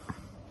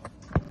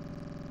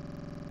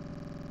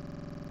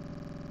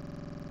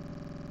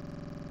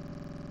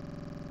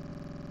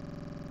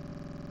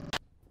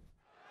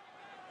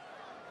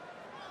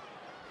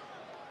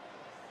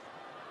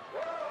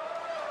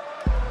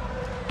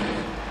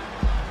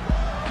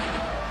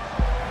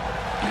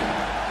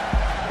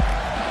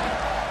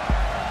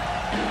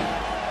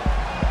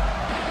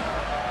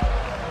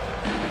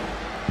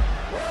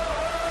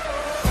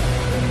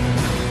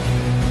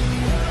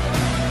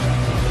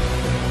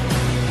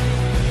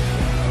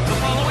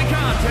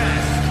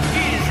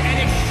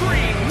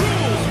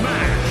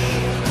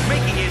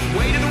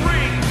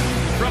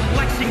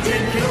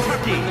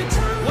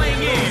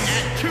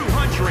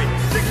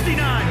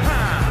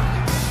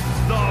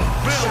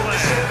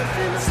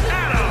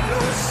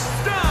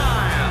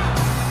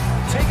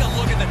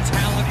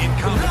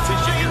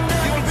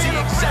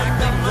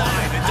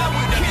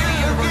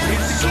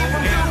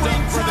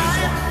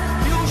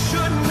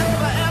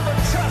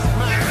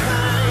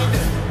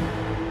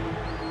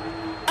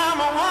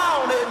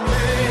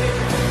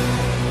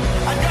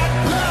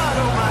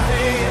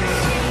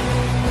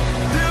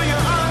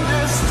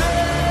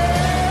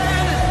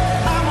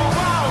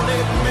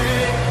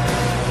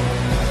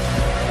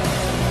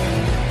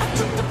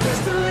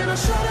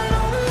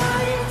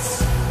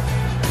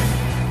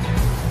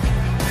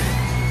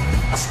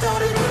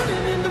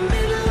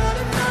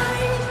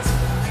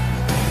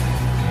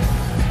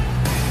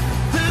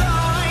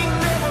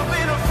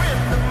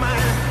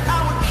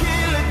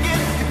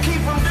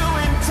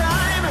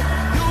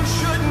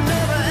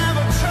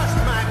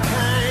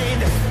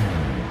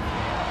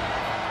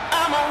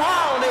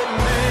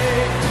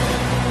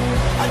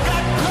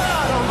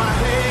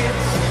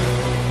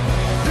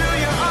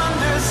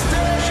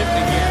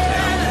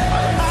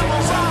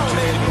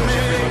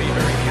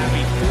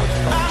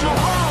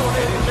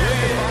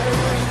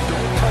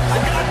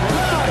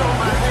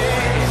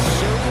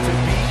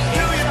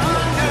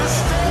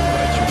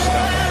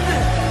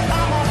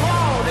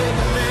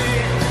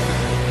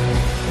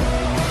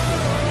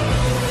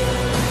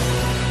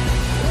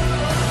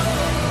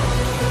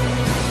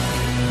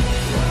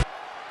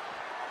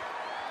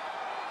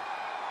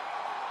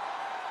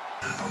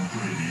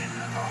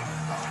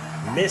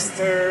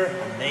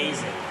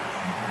 Mr.Amazing.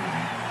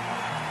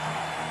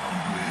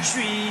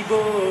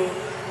 Triple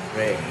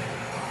Ray.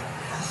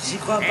 J'y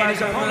crois And pas his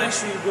comment opponent je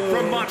suis beau.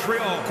 from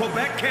Montreal,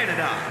 Quebec,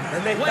 Canada,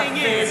 mec weighing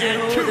parfait, in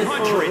zéro at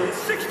défaut.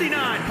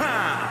 269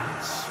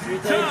 pounds. Je suis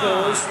très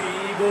beau, je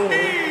suis beau.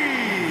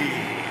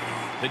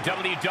 The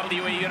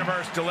WWE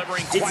Universe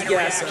delivering J'ai quite dit a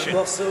à ce reaction.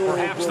 morceau,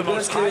 Perhaps the beau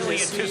most gosse que highly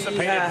je suis.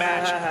 anticipated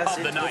match of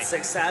C'est the trop night.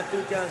 sexuel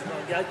tout quand je me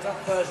regarde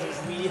parfois je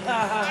jouis.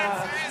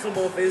 Sur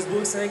mon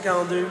Facebook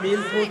 52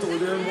 000 photos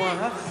de moi.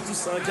 Tout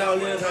sans cœur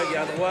le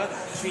regard droit.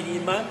 Je suis ni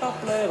même pas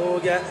plaire aux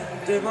gars.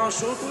 De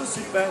manchot au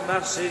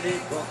supermarché,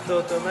 les portes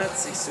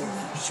automatiques s'ouvrent.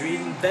 Je suis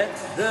une bête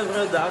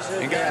d'œuvre d'art. Je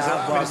And vais guys, allow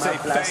me avoir to ma say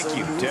place thank au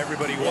you loup. to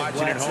everybody Les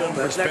watching at voitures home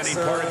me for spending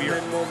part of your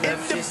klaxonnent, mon même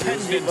fils,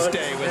 Independence j'ai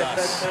Day with volé.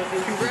 us.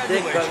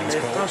 Congratulations,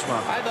 Cole.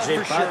 franchement, I thought j'ai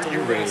for pas sure you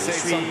were trouvé. going to Je say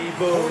suis some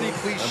beau. corny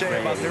cliche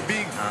about there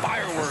being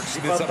fireworks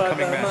in this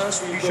upcoming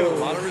match. You showed a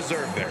lot of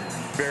reserve there.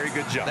 Very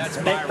good job. That's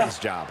Byron's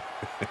job.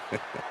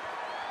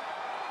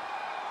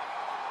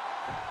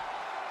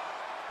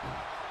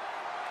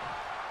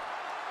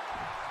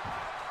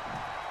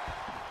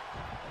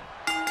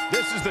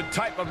 This is the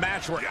type of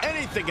match where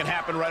anything can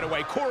happen right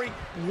away. Corey,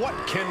 what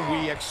can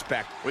we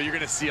expect? Well, you're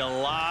going to see a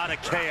lot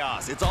of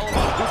chaos. It's all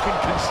about who can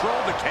control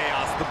the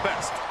chaos the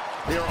best.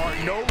 There are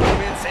no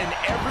limits, and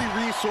every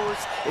resource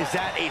is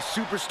at a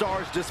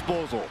superstar's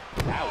disposal.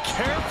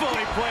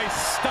 Carefully placed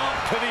stomp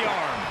to the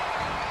arm.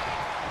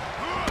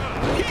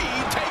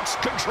 He takes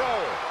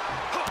control.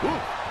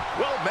 Ooh,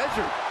 well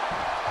measured.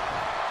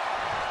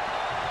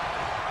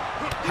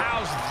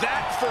 How's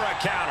that for a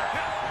counter?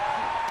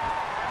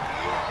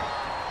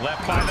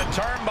 Left by the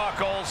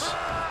turnbuckles.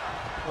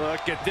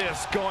 Look at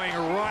this, going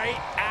right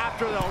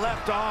after the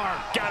left arm.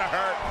 Gotta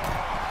hurt.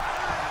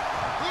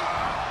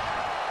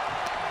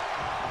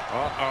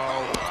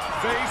 Uh-oh.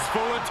 Face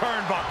full of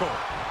turnbuckle.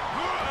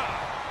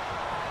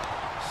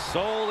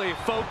 Solely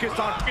focused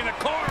on in the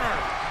corner.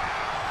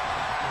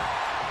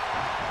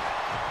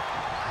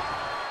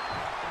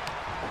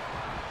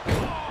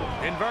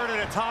 Inverted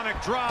atomic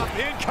drop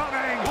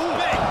incoming. Ooh.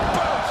 Big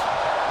boot.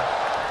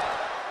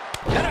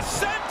 And a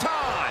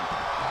senton.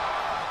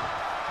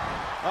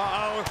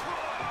 Uh-oh.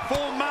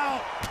 Full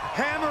mount.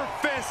 Hammer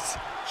fists.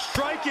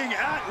 Striking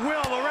at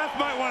will. The ref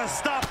might want to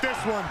stop this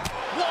one.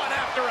 One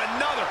after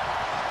another.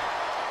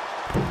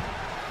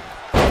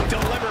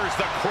 Delivers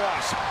the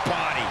cross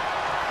body.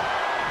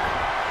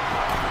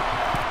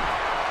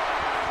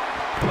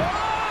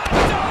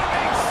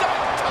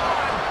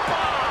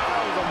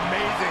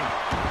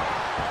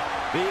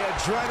 The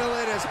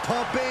adrenaline is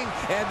pumping,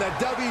 and the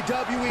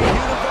WWE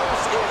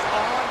Universe is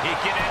on. He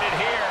can end it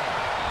here.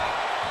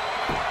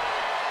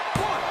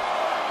 1,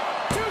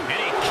 2. And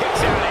he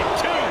kicks out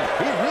at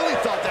 2. He really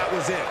thought that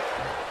was it.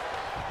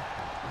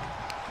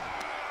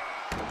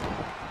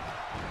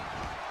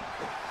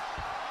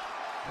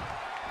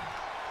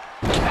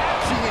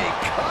 Catching a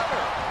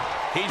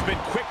cutter. He's been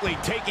quickly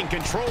taking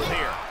control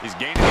here. He's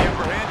gaining the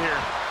upper hand here.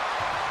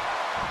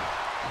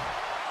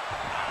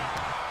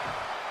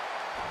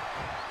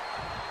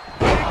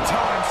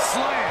 Time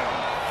slam.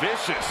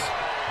 Vicious.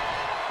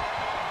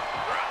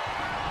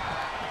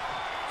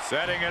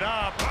 Setting it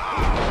up.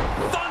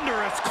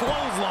 Thunderous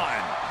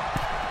clothesline.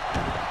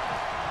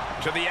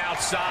 To the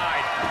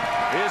outside.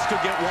 This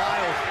could get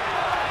wild.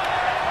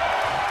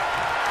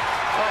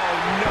 Oh,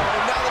 no.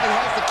 Now that he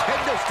has the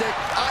kendo stick,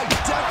 I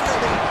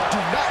definitely do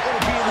not want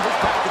to be in his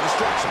path of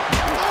destruction.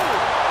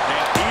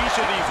 And each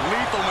of these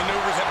lethal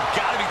maneuvers have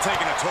got to be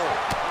taking a toll.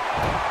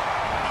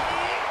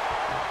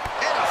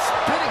 And a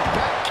spinning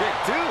back kick,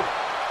 too.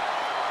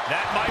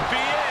 That might be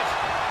it.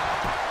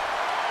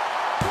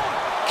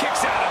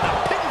 Kicks out of the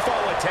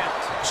pinfall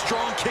attempt.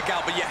 Strong kick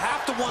out, but you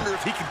have to wonder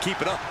if he can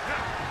keep it up.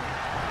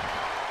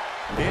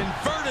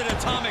 Inverted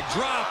atomic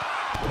drop.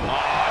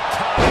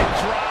 Atomic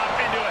drop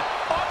into it.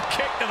 Up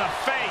kick to the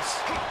face.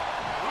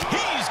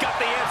 He's got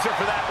the answer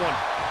for that one.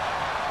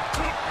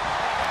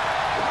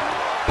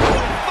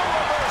 With the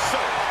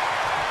reversal.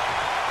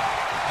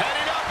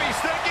 Heading up, he's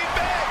thinking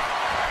big.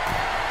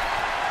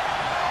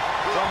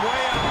 From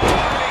way up,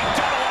 Donny,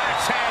 double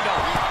axe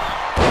handle.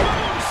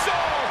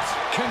 Moonsault.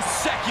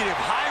 Consecutive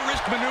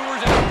high-risk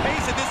maneuvers, and the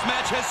pace of this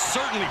match has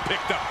certainly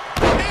picked up.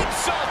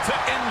 Insult to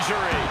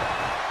injury.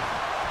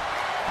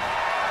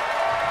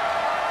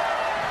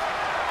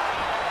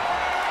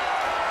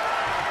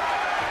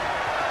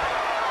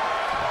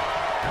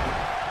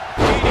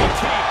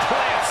 DDT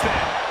plants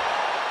them.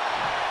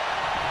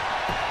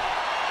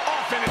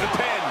 Off into the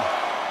pin.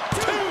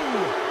 2.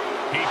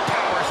 He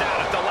powers out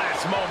at the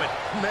last moment.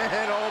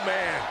 Man, oh,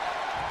 man.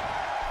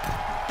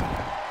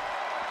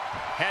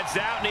 Heads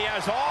out, and he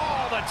has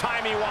all the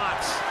time he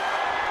wants.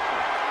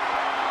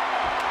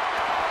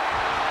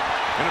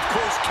 And of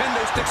course,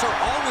 kendo sticks are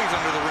always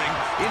under the ring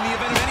in the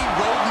event of any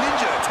rogue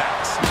ninja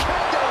attacks.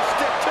 Kendo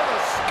stick to the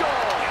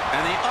skull.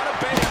 And the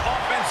unabated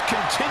offense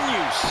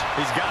continues.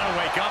 He's got to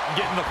wake up and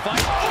get in the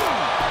fight.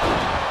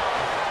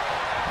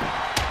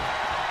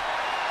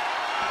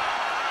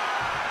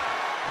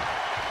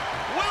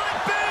 Will it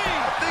be?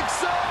 I think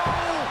so.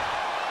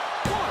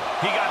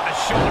 He got the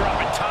shoulder up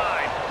in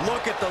time.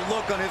 Look at the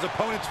look on his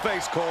opponent's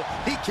face, Cole.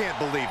 He can't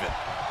believe it.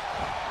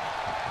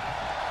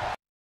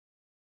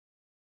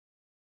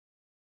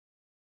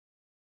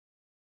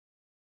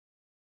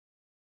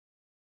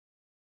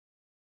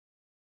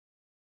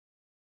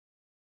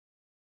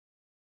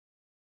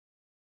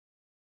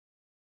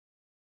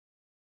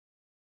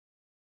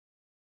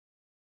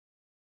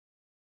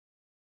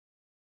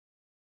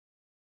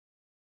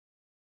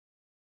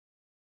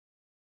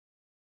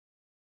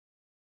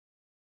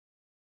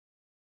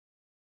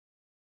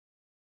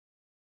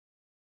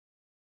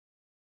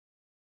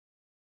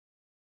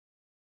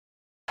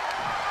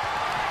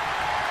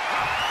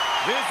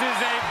 This is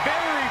a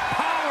very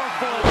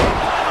powerful...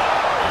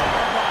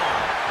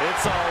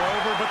 It's all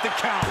over, but the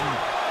counting.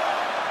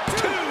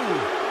 2, 3.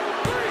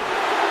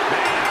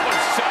 Man, that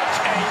was such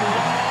a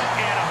long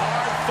and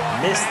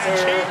hard-fought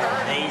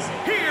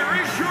Mr.Amazing. Here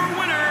is your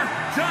winner,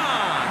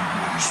 Donny.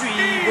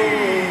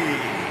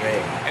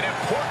 An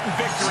important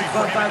victory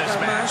for him in this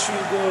match.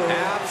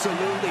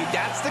 Absolutely.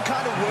 That's the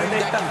kind of win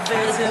that can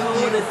catapult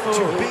you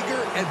to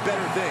bigger and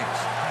better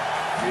things.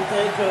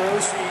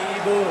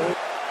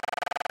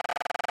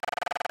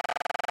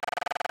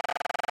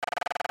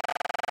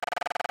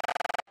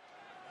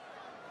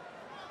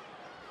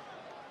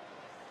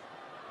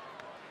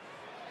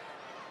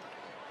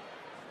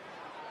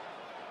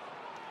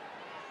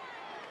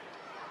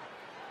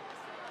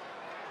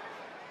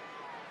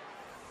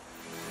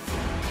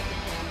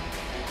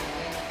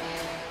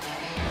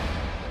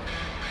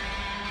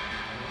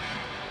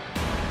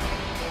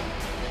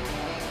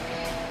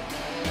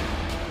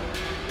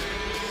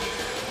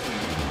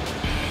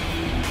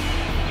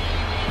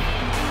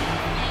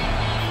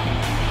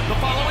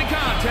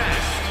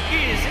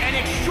 Is an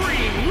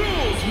Extreme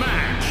Rules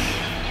match.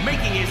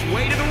 Making his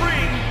way to the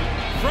ring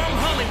from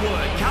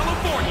Hollywood,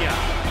 California,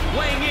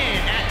 weighing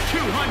in at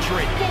 242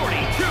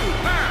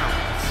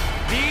 pounds,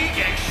 the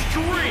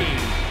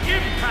Extreme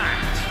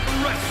Impact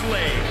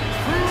Wrestling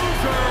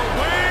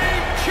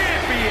Cruiserweight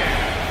Champion,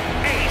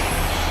 Ace,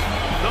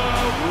 the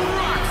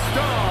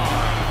Rockstar.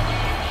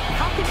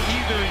 How can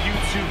either of you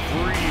two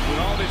breathe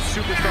with all this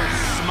superstar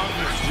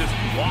smugness just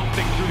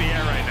wafting through the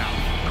air right now?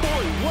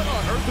 Corey, what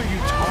on earth are you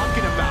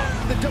talking about?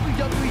 The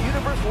WWE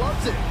Universe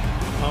loves it.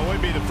 Well, it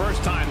wouldn't be the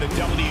first time the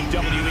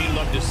WWE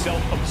loved a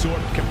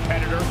self-absorbed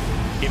competitor.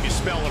 If you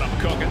smell what I'm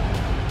cooking.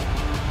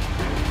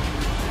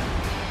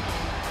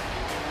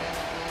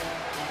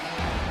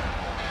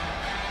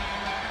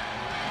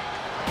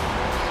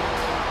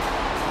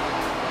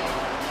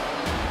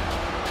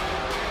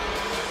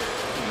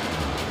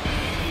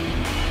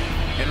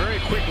 And very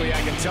quickly,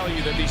 I can tell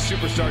you that these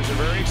superstars are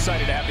very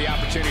excited to have the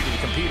opportunity to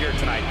compete here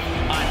tonight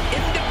on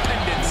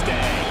Independence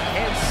Day.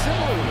 And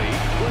similarly,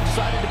 we're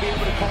excited to be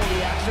able to call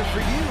the action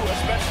for you,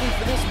 especially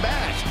for this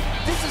match.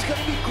 This is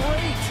going to be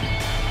great.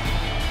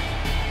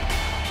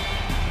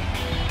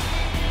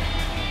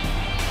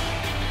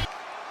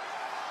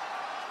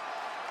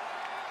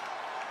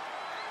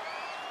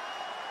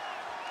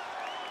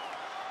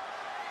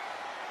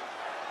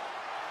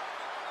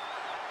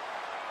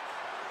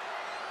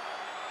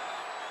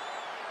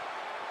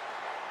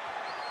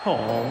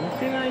 Oh,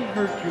 did I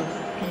hurt your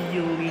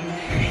feelings?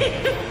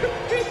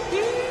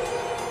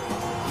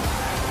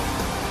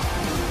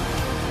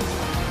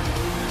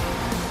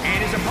 And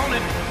his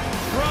opponent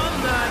from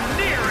the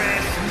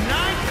nearest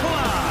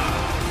nightclub,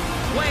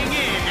 weighing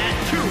in at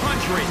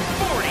 240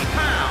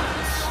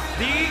 pounds,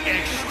 the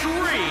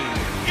Extreme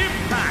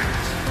Impact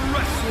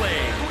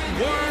Wrestling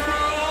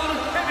World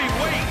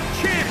Heavyweight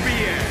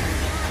Champion,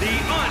 the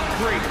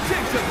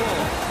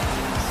unpredictable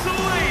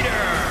Slade.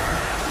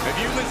 If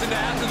you listen to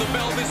After the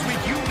Bell this week,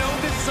 you know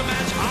this is a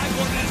match I've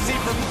wanted to see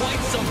for quite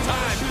some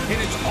time,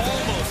 and it's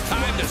almost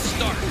time to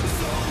start.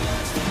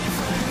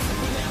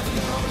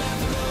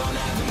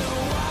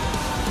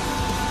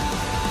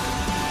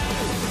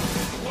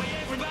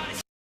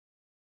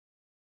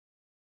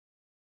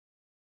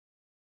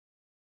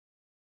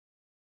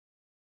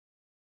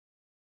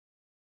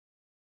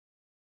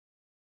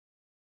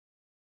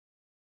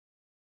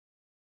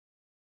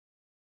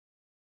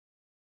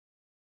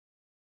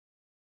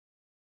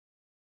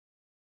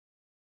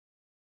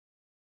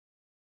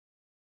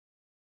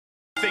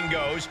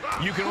 Goes,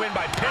 you can win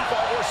by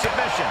pinfall or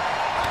submission.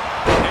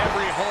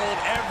 Every hold,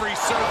 every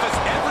surface,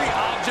 every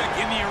object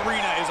in the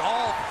arena is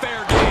all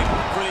fair game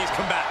for these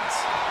combatants.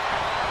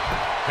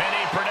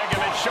 Penny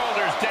predicament,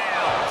 shoulders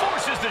down,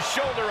 forces the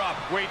shoulder up.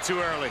 Way too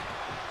early.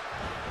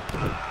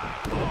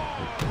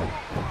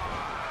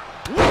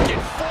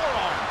 Wicked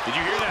forearm. Did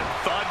you hear that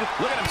thud?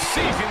 Look at him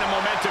seizing the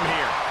momentum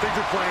here. Things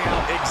are playing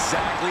out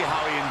exactly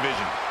how he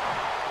envisioned.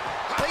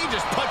 I think he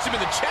just punched him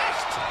in the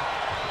chest.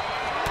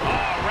 Oh,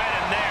 right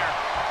in there.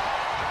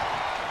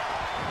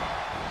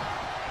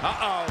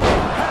 Uh-oh.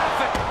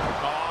 Perfect.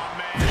 Oh,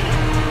 man.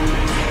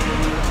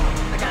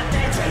 I got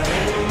that.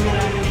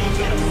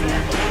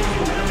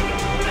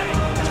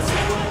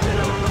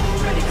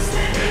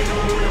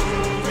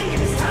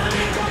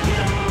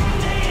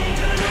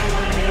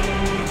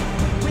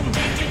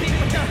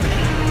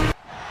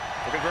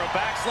 Looking for a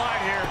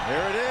backslide here.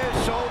 There it is.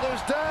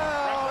 Shoulders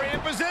down. Referee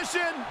in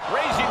position.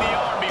 Raising the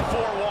arm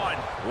before one.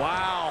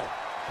 Wow.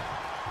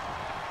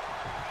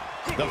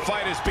 The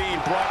fight is being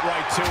brought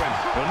right to him.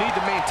 He'll need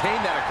to maintain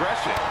that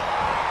aggression.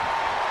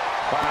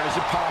 Wow, is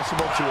it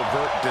possible to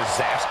avert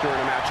disaster in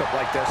a matchup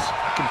like this?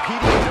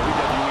 Competing in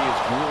WWE is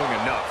grueling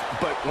enough,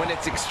 but when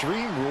it's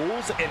Extreme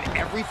Rules and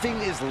everything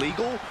is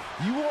legal,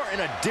 you are in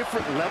a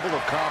different level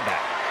of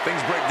combat.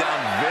 Things break down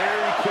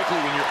very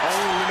quickly when you're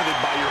only limited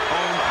by your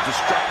own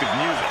destructive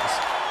musings.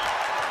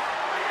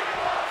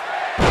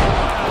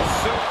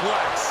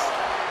 Suplex.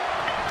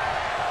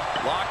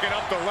 Locking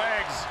up the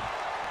legs.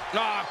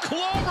 Ah,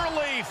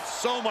 cloverleaf.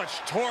 So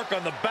much torque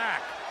on the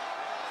back.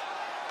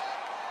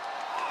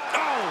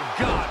 Oh,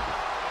 God.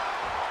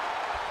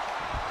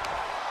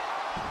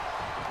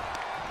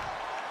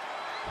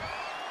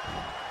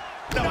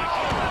 No,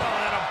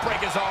 that'll break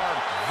his arm.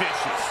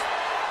 Vicious.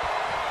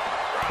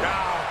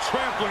 Now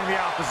trampling the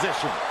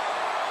opposition.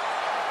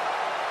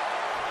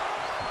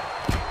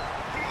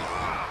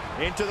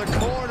 Into the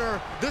corner.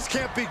 This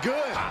can't be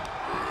good.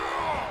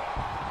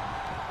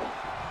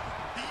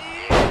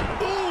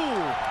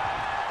 Ooh.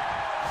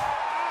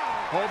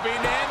 Hoping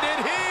to end it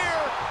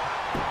here.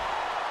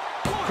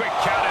 Quick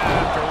count out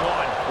after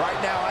one. Right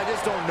now, I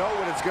just don't know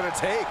what it's going to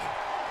take.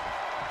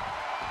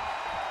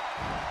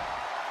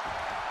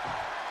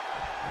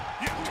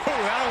 Oh,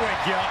 that'll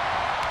wake you up.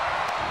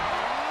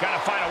 Got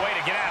to find a way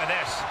to get out of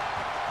this.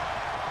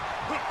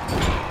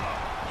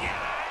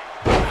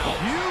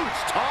 Huge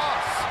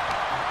toss.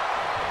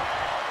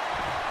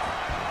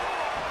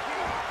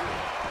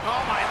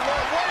 Oh, my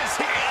Lord, what is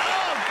he?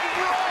 Oh,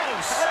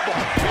 gross.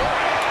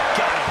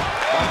 Got him.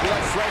 My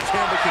blood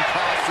sledgehammer can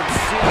cause some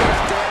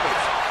serious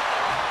damage.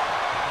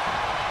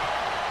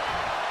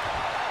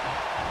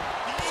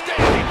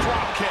 Standing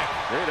drop kick.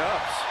 Great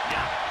ups.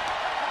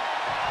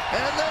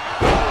 And then...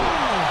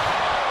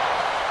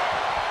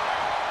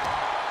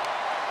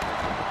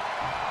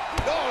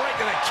 Oh, right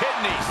to the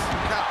kidneys.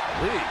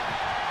 Golly.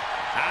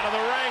 Out of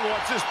the ring.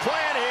 What's his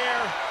plan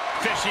here?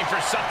 Fishing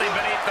for something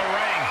beneath the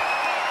ring.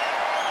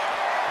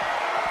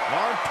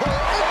 Arm pull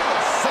into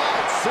the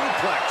side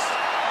suplex.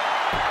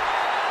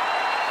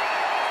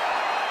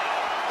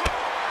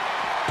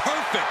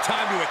 Perfect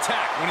time to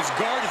attack when his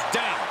guard is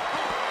down.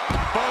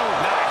 Boom.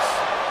 Nice.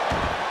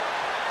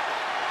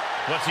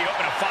 What's he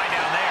hoping to find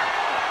down there?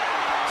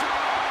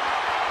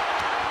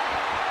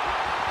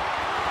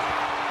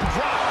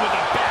 Drop with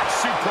a back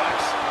suplex.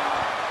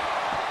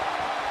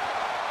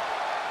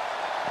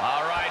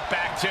 All right,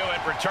 back to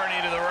it.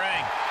 Returning to the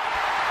ring.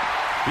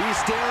 He's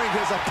staring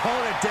his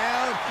opponent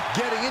down,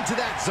 getting into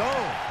that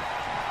zone.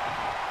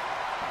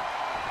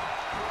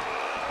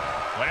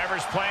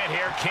 Whatever's playing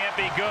here can't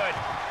be good.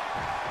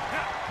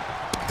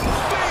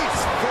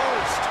 Face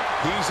first.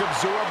 He's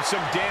absorbed some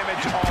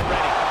damage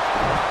already.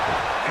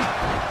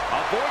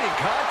 Avoiding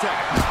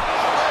contact.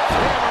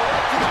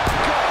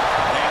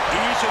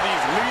 And each of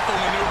these lethal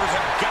maneuvers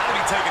have got to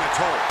be taking a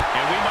toll.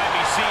 And we might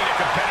be seeing a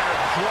competitor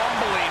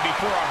crumbling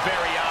before our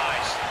very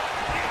eyes.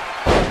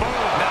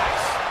 Boom,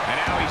 nice. And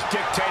now he's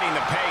dictating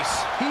the pace.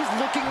 He's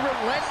looking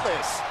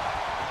relentless.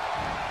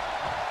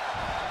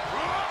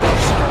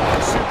 Strong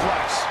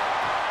suplex.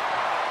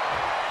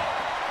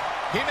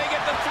 He may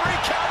get the 3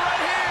 count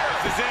right here.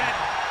 This is it.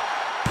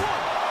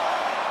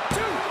 1,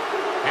 2.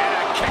 And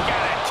a kick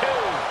out at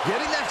 2.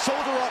 Getting that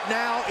shoulder up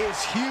now is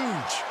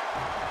huge.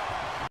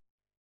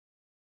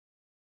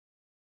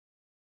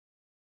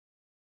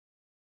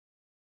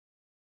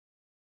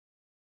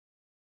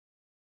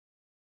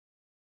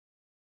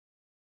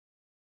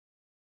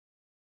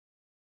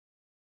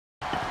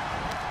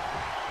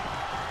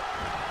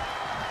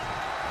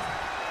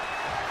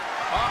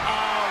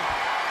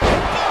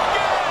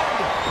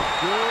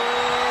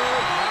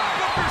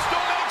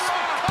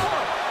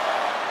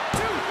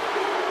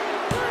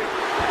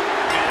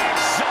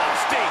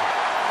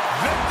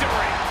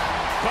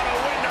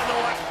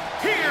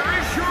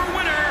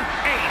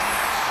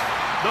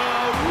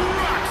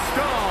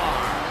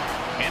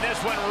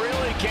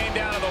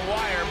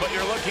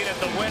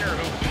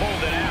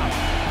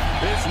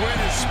 This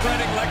wind is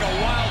spreading like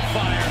a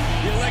wildfire.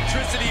 The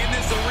electricity in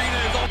this arena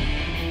is all...